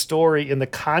telling this story in the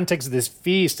context of this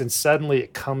feast, and suddenly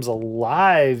it comes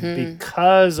alive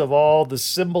because of all the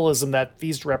symbolism that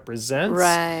feast represents.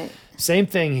 Right. Same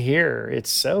thing here. It's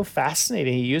so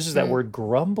fascinating. He uses that word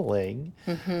grumbling.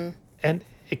 And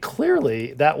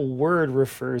clearly, that word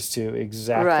refers to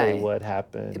exactly what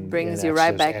happened. It brings in you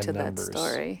right Exodus back and to Numbers. that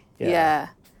story.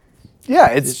 Yeah,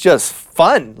 it's just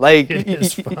fun. Like It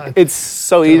is fun. it's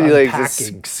so They're easy, like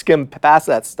unpacking. just skim past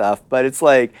that stuff. But it's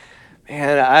like,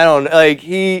 man, I don't like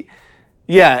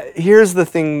here's the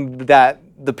thing that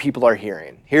the people are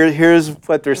hearing. Here's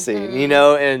what they're seeing,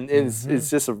 and it's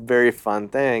just a very fun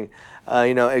thing,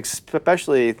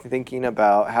 especially thinking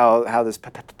about how this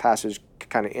passage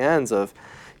kind of ends of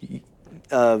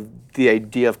the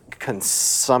idea of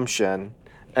consumption,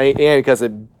 and because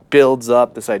it builds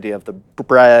up this idea of the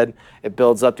bread, it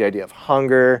builds up the idea of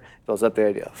hunger, it builds up the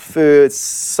idea of food,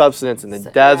 substance in the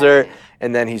desert,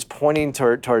 and then he's pointing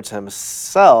towards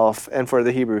himself. And for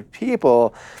the Hebrew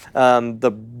people,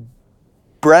 the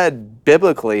bread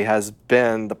biblically has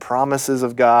been the promises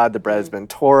of God, the bread has been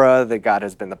Torah, that God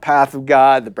has been the path of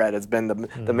God, the bread has been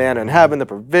the manna in heaven, the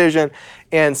provision.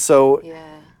 And so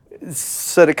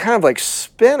to kind of like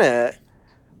spin it,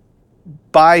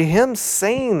 by him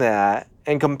saying that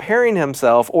and comparing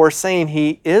himself or saying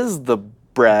he is the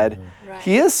bread,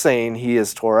 he is saying he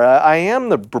is Torah. I am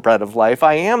the bread of life.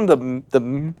 I am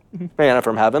the manna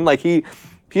from heaven. Like he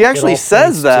actually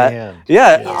says that.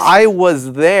 I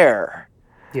was there.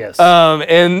 Yes.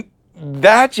 And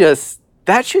that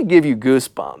should give you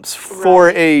goosebumps for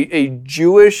a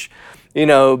Jewish,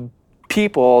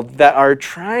 people that are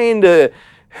trying to.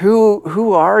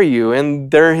 Who are you? And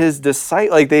they're his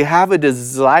disciple. Like they have a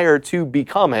desire to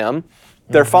become him.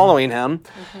 They're following him.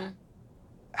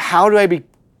 How do I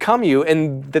become you?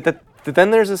 And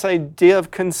then there's this idea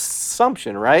of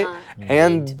consumption, right?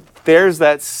 And there's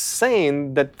that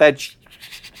saying that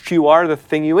you are the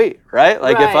thing you eat, right?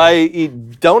 Like if I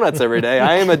eat donuts every day,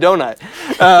 I am a donut.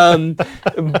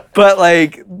 But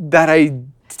like that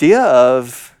idea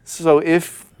of So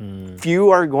if you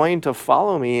are going to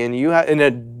follow me and in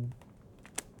a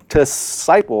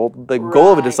disciple, the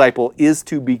goal of a Right. disciple is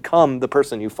to become the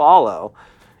person you follow.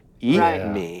 Eat Right.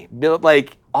 me,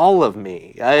 like all of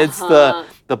me. It's Uh-huh.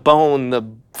 the bone, the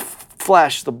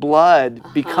flesh, the blood.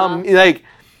 Become like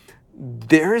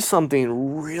there is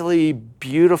something really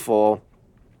beautiful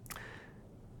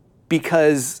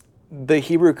because the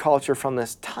Hebrew culture from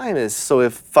this time is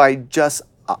if I just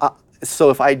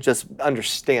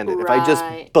understand it, if I just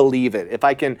Right. believe it, if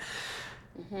I can.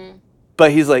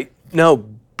 But he's like, no,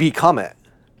 become it.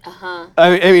 Uh-huh.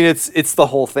 I mean, it's the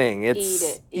whole thing. It's Eat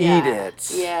it. eat Yeah.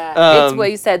 it. Yeah. It's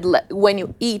what you said, when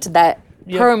you eat, that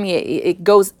Yeah. permeate, it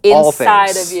goes All inside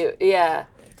things. of you. Yeah.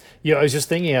 You know, I was just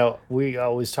thinking how we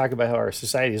always talk about how our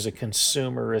society is a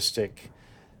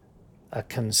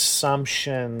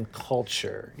consumption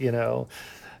culture, you know,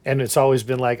 and it's always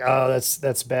been like, oh, that's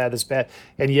bad, that's bad,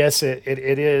 and yes, it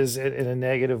is in a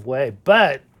negative way.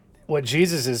 But what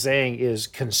Jesus is saying is,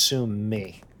 consume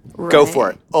me. Go for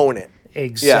it. Own it.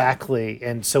 Exactly.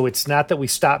 And so it's not that we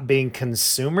stop being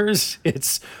consumers,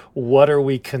 it's what are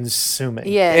we consuming?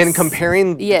 Yes. And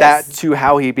comparing Yes. that to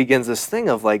how he begins this thing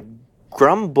of like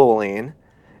grumbling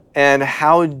and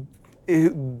how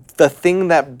the thing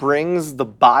that brings the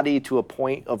body to a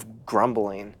point of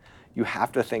grumbling, you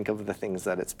have to think of the things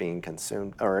that it's being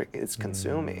consumed or it's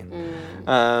consuming.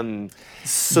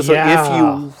 So if Yeah.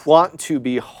 you want to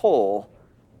be whole,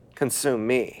 consume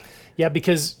me. Yeah,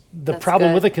 because the That's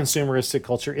problem good. with a consumeristic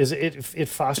culture is it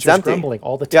fosters empty. grumbling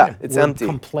all the Yeah, time. it's we're empty.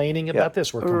 complaining about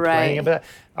this. We're complaining Right. about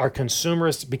our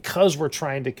consumerist because we're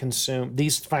trying to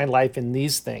find life in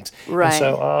these things. And Right.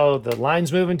 so, oh, the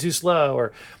line's moving too slow,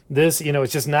 or this,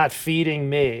 it's just not feeding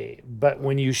me. But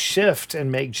when you shift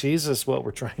and make Jesus what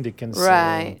we're trying to consume,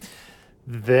 Right.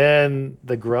 then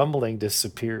the grumbling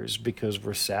disappears because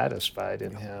we're satisfied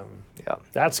in Him. Yeah.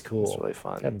 That's cool. It's really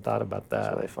fun. I hadn't thought about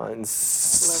that. Really fun.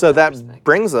 So that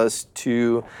brings us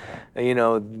to,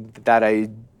 that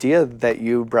idea that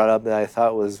you brought up that I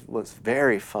thought was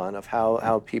very fun of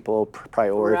how people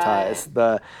prioritize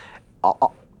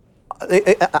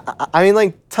I mean,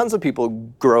 like tons of people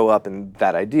grow up in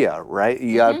that idea, right?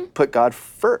 You gotta put God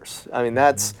first. I mean,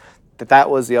 that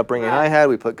was the upbringing I had.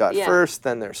 We put God Yeah. first.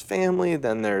 Then there's family.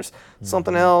 Then there's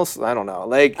something else. I don't know.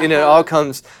 Like, it all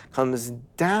comes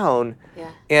down.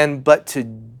 Yeah. But to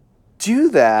do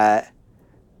that,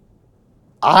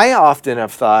 I often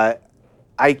have thought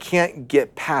I can't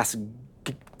get past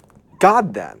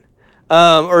God then,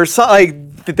 or so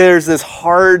like there's this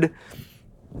hard.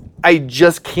 I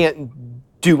just can't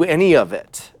do any of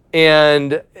it,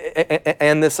 and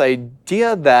this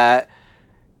idea that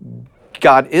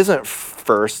God isn't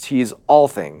first; He's all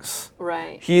things.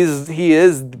 Right. He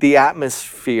is the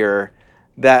atmosphere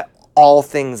that all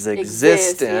things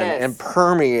exist in yes. and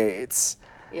permeates.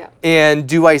 Yeah. And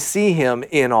do I see Him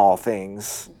in all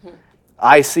things?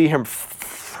 I see Him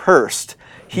first.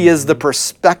 He is the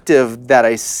perspective that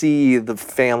I see the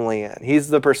family in. He's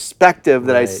the perspective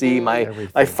that I Right. see my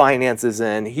Everything. finances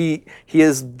in. He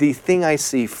is the thing I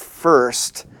see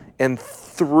first and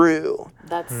through.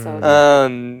 That's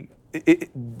so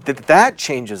good. That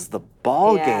changes the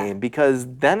ball Yeah. game because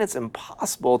then it's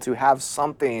impossible to have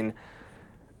something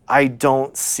I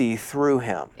don't see through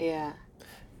Him. Yeah.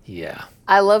 Yeah.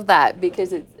 I love that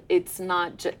because it's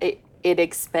not just it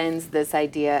expands this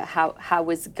idea how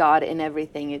is God in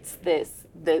everything. It's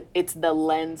it's the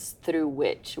lens through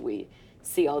which we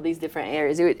see all these different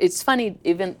areas. It's funny,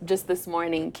 even just this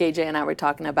morning KJ and I were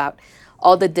talking about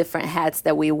all the different hats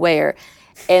that we wear,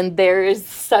 and there is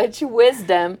such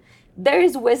wisdom. There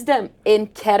is wisdom in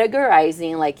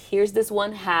categorizing, like, here's this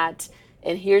one hat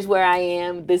and here's where I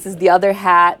am. This is the other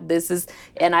hat.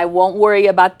 And I won't worry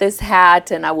about this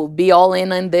hat and I will be all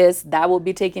in on this. That will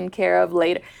be taken care of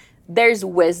later. There's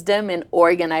wisdom in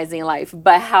organizing life,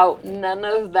 but how none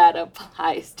of that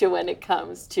applies to when it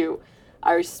comes to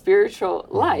our spiritual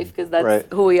life, because that's Right.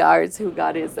 who we are, it's who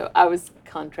God is. So I was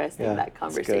contrasting Yeah, that that's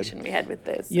conversation we had with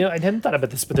this. I hadn't thought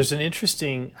about this, but there's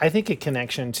I think a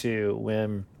connection to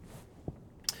when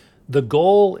the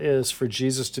goal is for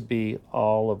Jesus to be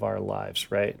all of our lives,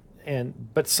 right?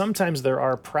 But sometimes there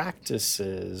are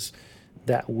practices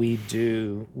that we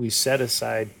set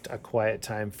aside a quiet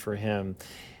time for Him,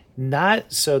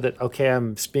 not so that, okay,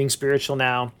 I'm being spiritual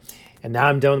now, and now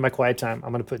I'm done with my quiet time.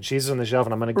 I'm going to put Jesus on the shelf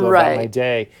and I'm going to go about my Right.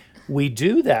 day. We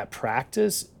do that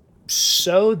practice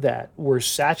so that we're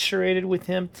saturated with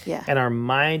Him, Yeah. and our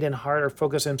mind and heart are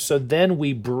focused on Him. So then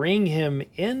we bring Him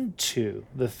into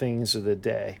the things of the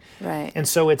day. Right. And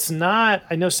so it's not,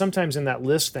 I know sometimes in that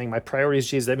list thing, my priority is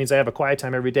Jesus. That means I have a quiet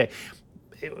time every day,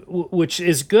 which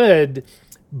is good.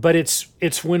 but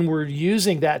it's when we're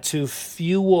using that to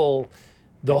fuel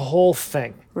the whole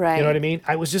thing. Right. You know what I mean?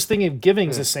 I was just thinking of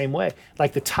giving's the same way.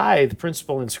 Like the tithe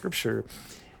principle in Scripture,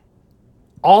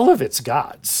 all of it's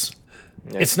God's.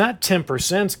 It's not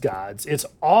 10% God's. It's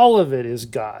all of it is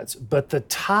God's. But the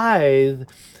tithe,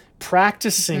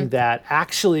 practicing that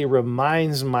actually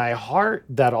reminds my heart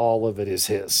that all of it is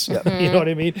His. You know what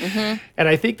I mean? And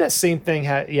I think that same thing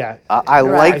I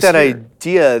like that Spirit.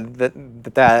 idea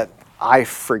that I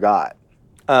forgot.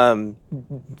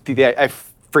 I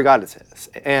forgot it's His.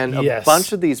 And a Yes.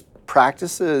 bunch of these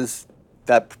practices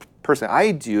that person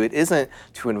I do, it isn't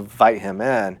to invite Him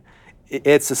in.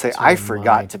 It's to say, I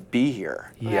forgot remind. to be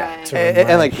here. Yeah. Right. to And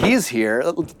remind. like He's here,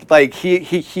 like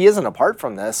he isn't apart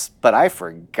from this, but I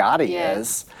forgot He Yeah.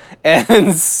 is,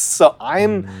 and so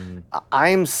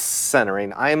I'm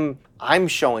centering, I'm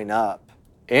showing up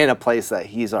in a place that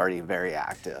He's already very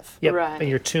active. Yep. Right. And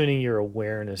you're tuning your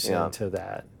awareness Yeah. into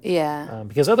that. Yeah.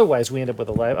 Because otherwise we end up with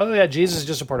a life, oh yeah, Jesus is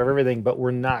just a part of everything, but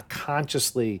we're not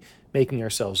consciously making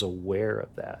ourselves aware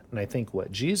of that. And I think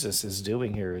what Jesus is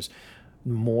doing here is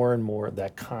more and more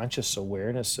that conscious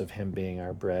awareness of Him being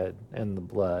our bread and the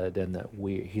blood, and that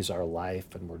He's our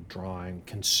life, and we're drawing,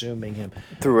 consuming Him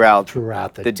throughout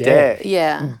throughout the day.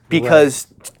 Yeah. Because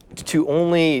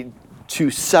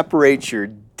to separate your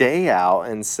day out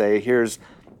and say,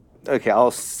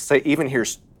 I'll say even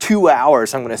here's 2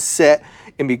 hours I'm going to sit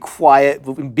and be quiet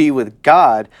and be with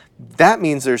God, that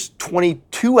means there's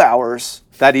 22 hours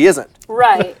that He isn't.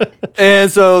 Right.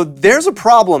 And so there's a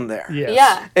problem there.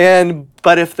 Yes. Yeah.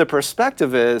 But if the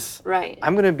perspective is, Right.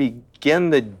 I'm going to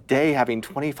begin the day having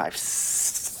 25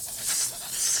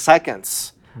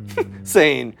 seconds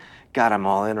saying, God, I'm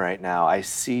all in right now. I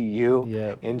see You,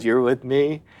 Yep. and You're with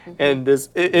me. And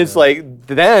it's like,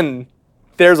 then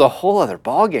there's a whole other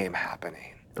ball game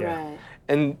happening. Yeah. Right.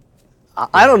 And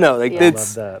I don't know, like Yeah.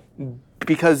 it's Love that.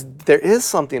 because there is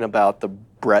something about the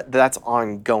bread that's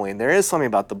ongoing. There is something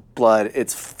about the blood.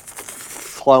 It's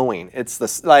flowing. It's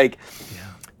this like,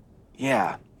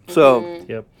 yeah. So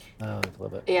Yep. Oh, I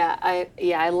love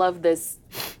it. I love this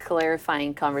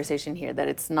clarifying conversation here, that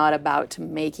it's not about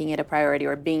making it a priority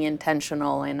or being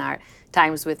intentional in our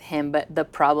times with Him, but the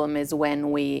problem is when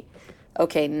we,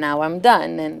 okay, now I'm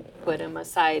done, and put Him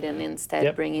aside, and instead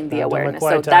Yep. bringing the I've done my awareness.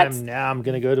 quiet So that's time. Now I'm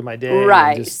going to go to my day. and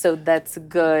right. just- So that's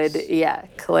good. Yeah,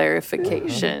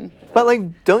 clarification. but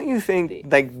like, don't you think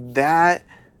like that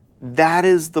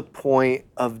is the point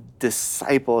of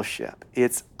discipleship?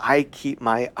 It's I keep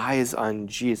my eyes on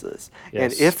Jesus.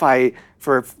 And Yes. if I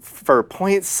for a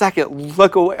point second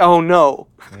look away, oh no.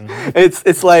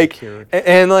 It's like Secure.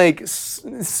 and like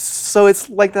so it's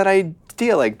like that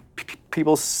idea, like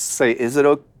people say, is it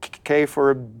okay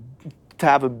to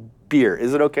have a beer?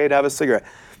 Is it okay to have a cigarette?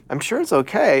 I'm sure it's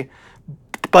okay.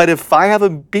 But if I have a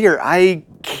beer, I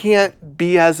can't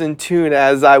be as in tune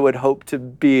as I would hope to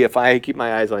be if I keep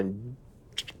my eyes on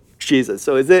Jesus.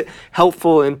 So is it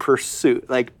helpful in pursuit?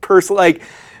 Like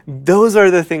those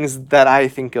are the things that I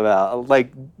think about.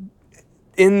 Like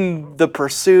in the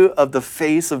pursuit of the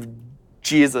face of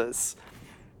Jesus.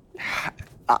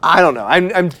 I don't know. I'm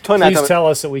totally Please not. tell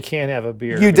us that we can't have a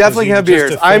beer. You because definitely you have just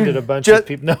beers. offended a bunch of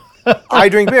people. No. I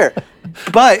drink beer.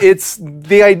 But it's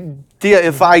the idea,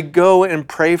 if I go and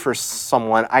pray for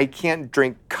someone, I can't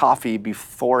drink coffee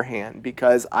beforehand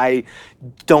because I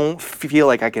don't feel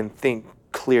like I can think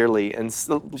clearly. And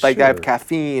so, like I have Sure.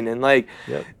 caffeine and like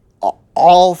Yep.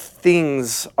 all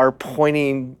things are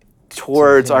pointing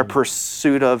towards our him.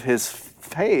 pursuit of His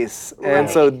face. And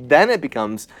so Right. then it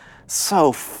becomes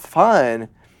so fun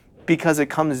because it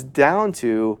comes down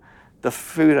to the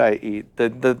food I eat,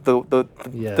 the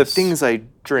Yes. things I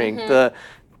drink, the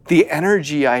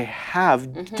energy I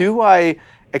have. Do I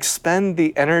expend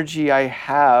the energy I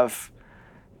have?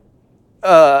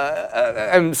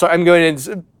 I'm sorry, I'm going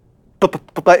in.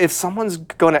 But if someone's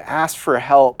going to ask for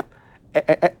help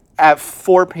at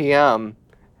 4 p.m.,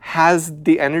 has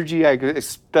the energy I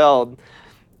expelled?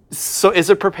 So is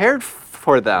it prepared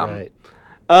for them? Right.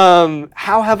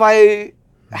 How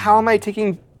am I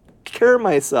taking care of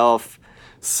myself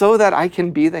so that I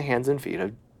can be the hands and feet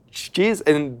of Jesus?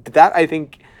 And that, I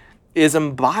think, is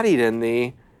embodied in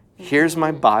the here's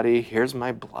my body, here's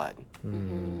my blood.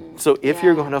 So if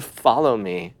you're Yeah. going to follow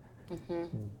me,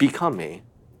 become me.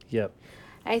 Yep.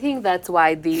 I think that's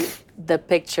why the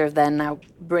picture then, now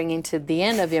bringing to the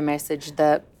end of your message,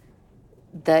 the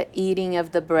eating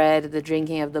of the bread, the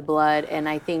drinking of the blood, and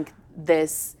I think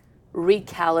this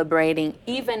recalibrating,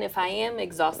 even if I am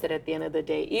exhausted at the end of the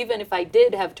day, even if I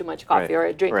did have too much coffee Right, or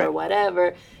a drink right. or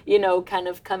whatever, kind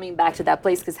of coming back to that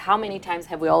place, because how many times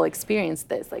have we all experienced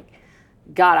this? Like,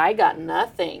 God, I got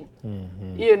nothing,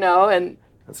 you know, and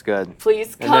That's good.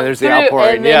 please come And then there's the through.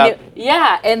 outpouring. And then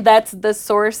Yeah. and that's the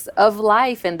source of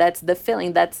life, and that's the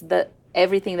feeling, that's the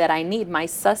everything that I need, my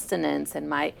sustenance and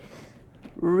my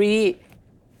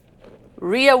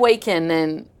reawaken,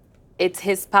 and it's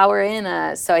his power in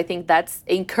us. So I think that's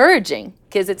encouraging,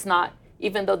 because it's not,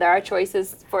 even though there are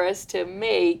choices for us to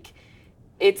make,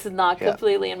 it's not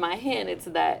completely in my hand. It's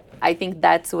that, I think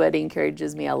that's what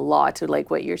encourages me a lot, to like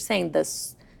what you're saying,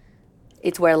 this,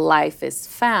 it's where life is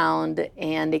found,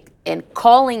 and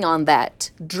calling on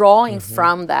that, drawing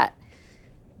from that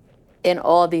in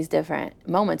all these different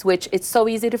moments, which it's so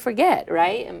easy to forget,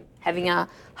 right? And having a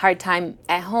hard time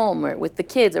at home or with the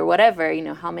kids or whatever, you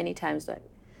know, how many times do I,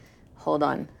 hold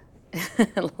on,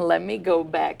 let me go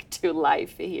back to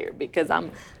life here, because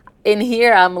I'm in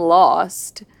here, I'm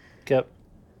lost. Yep.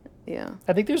 Yeah.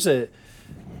 I think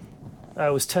I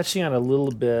was touching on a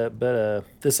little bit, but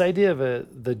this idea of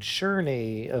the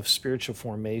journey of spiritual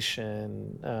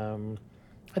formation,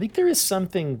 I think there is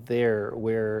something there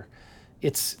where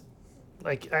it's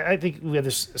like, I think we have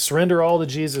this surrender all to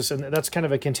Jesus, and that's kind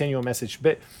of a continual message.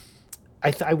 But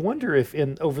I wonder if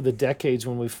over the decades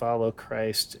when we follow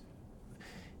Christ,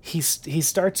 he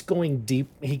starts going deep,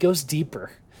 he goes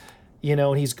deeper. You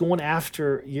know, and he's going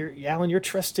after, Alan, you're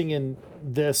trusting in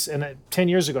this. And 10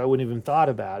 years ago, I wouldn't even thought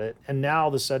about it. And now all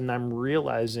of a sudden I'm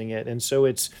realizing it. And so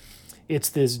it's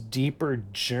this deeper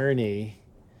journey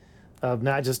of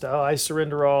not just, oh, I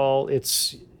surrender all.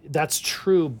 That's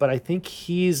true. But I think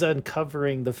he's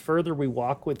uncovering, the further we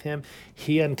walk with him,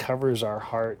 he uncovers our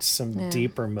hearts, some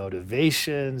deeper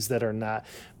motivations that are not.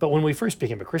 But when we first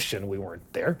became a Christian, we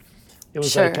weren't there. It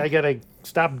was like, I got to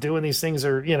stop doing these things,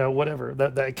 or, you know, whatever.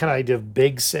 That kind of idea of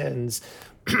big sins.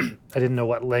 I didn't know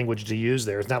what language to use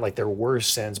there. It's not like there were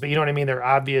sins, but you know what I mean? They're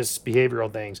obvious behavioral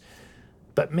things.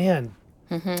 But man,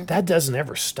 that doesn't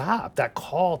ever stop. That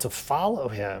call to follow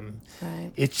him,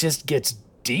 it just gets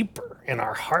deeper in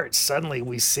our hearts. Suddenly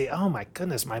we see, oh my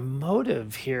goodness, my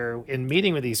motive here in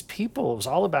meeting with these people was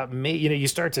all about me. You know, you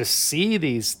start to see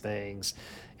these things,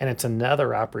 and it's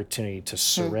another opportunity to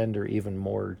surrender even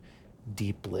more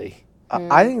deeply.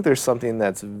 I think there's something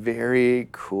that's very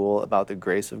cool about the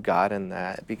grace of God in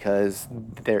that, because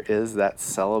there is that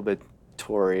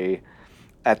celebratory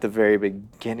at the very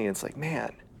beginning. It's like,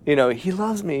 man, you know, he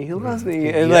loves me,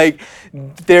 and like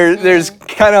there's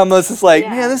kind of almost this like,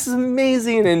 man, this is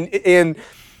amazing, and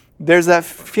there's that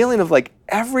feeling of like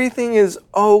everything is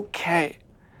okay,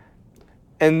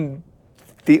 and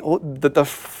the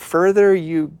further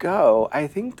you go, I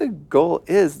think the goal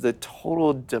is the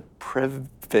total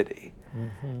depravity.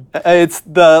 It's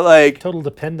the like Total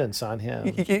dependence on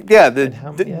him.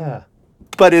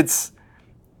 But it's,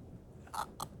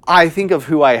 I think of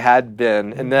who I had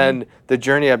been, and then the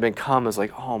journey I've become is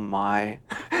like, oh my,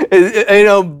 you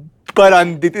know.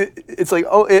 But it's like,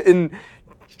 oh, and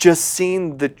just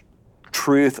seeing the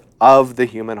truth of the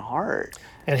human heart.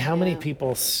 And how many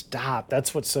people stop?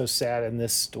 That's what's so sad in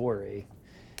this story.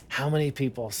 How many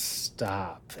people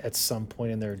stop at some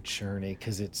point in their journey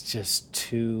because it's just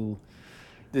too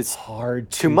hard,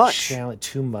 too much.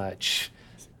 Too much.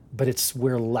 But it's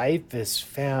where life is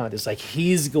found. It's like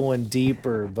he's going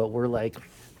deeper, but we're like.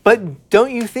 But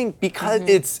don't you think,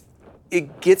 because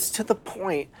it gets to the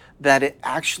point that it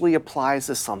actually applies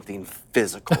to something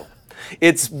physical?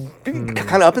 It's kind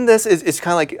of up in this. It's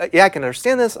kind of like, yeah, I can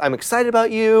understand this. I'm excited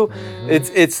about you.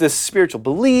 It's this spiritual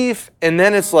belief, and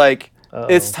then it's like,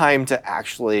 it's time to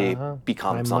actually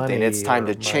become something. It's time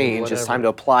to change. It's time to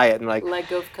apply it, and like let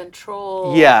go of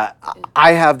control. Yeah,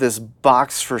 I have this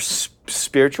box for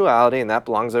spirituality, and that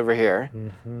belongs over here.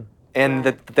 And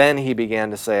then he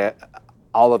began to say,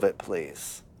 all of it,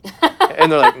 please.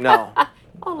 And they're like, no.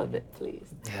 All of it, please.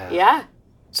 Yeah.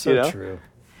 So true.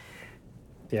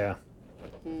 Yeah.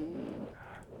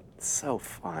 It's so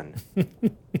fun. I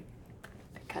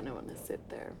kind of want to sit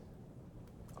there.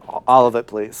 All of it,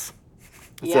 please.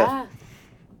 That's Yeah. it.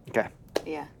 Okay.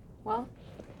 Yeah. Well.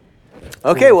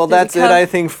 Okay, well, that's it, I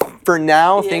think, for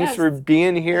now. Thanks Yes. for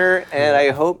being here, and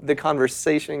I hope the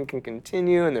conversation can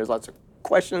continue, and there's lots of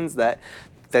questions that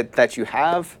you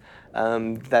have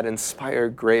that inspire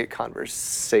great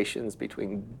conversations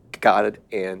between God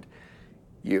and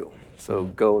you. So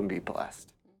go and be blessed.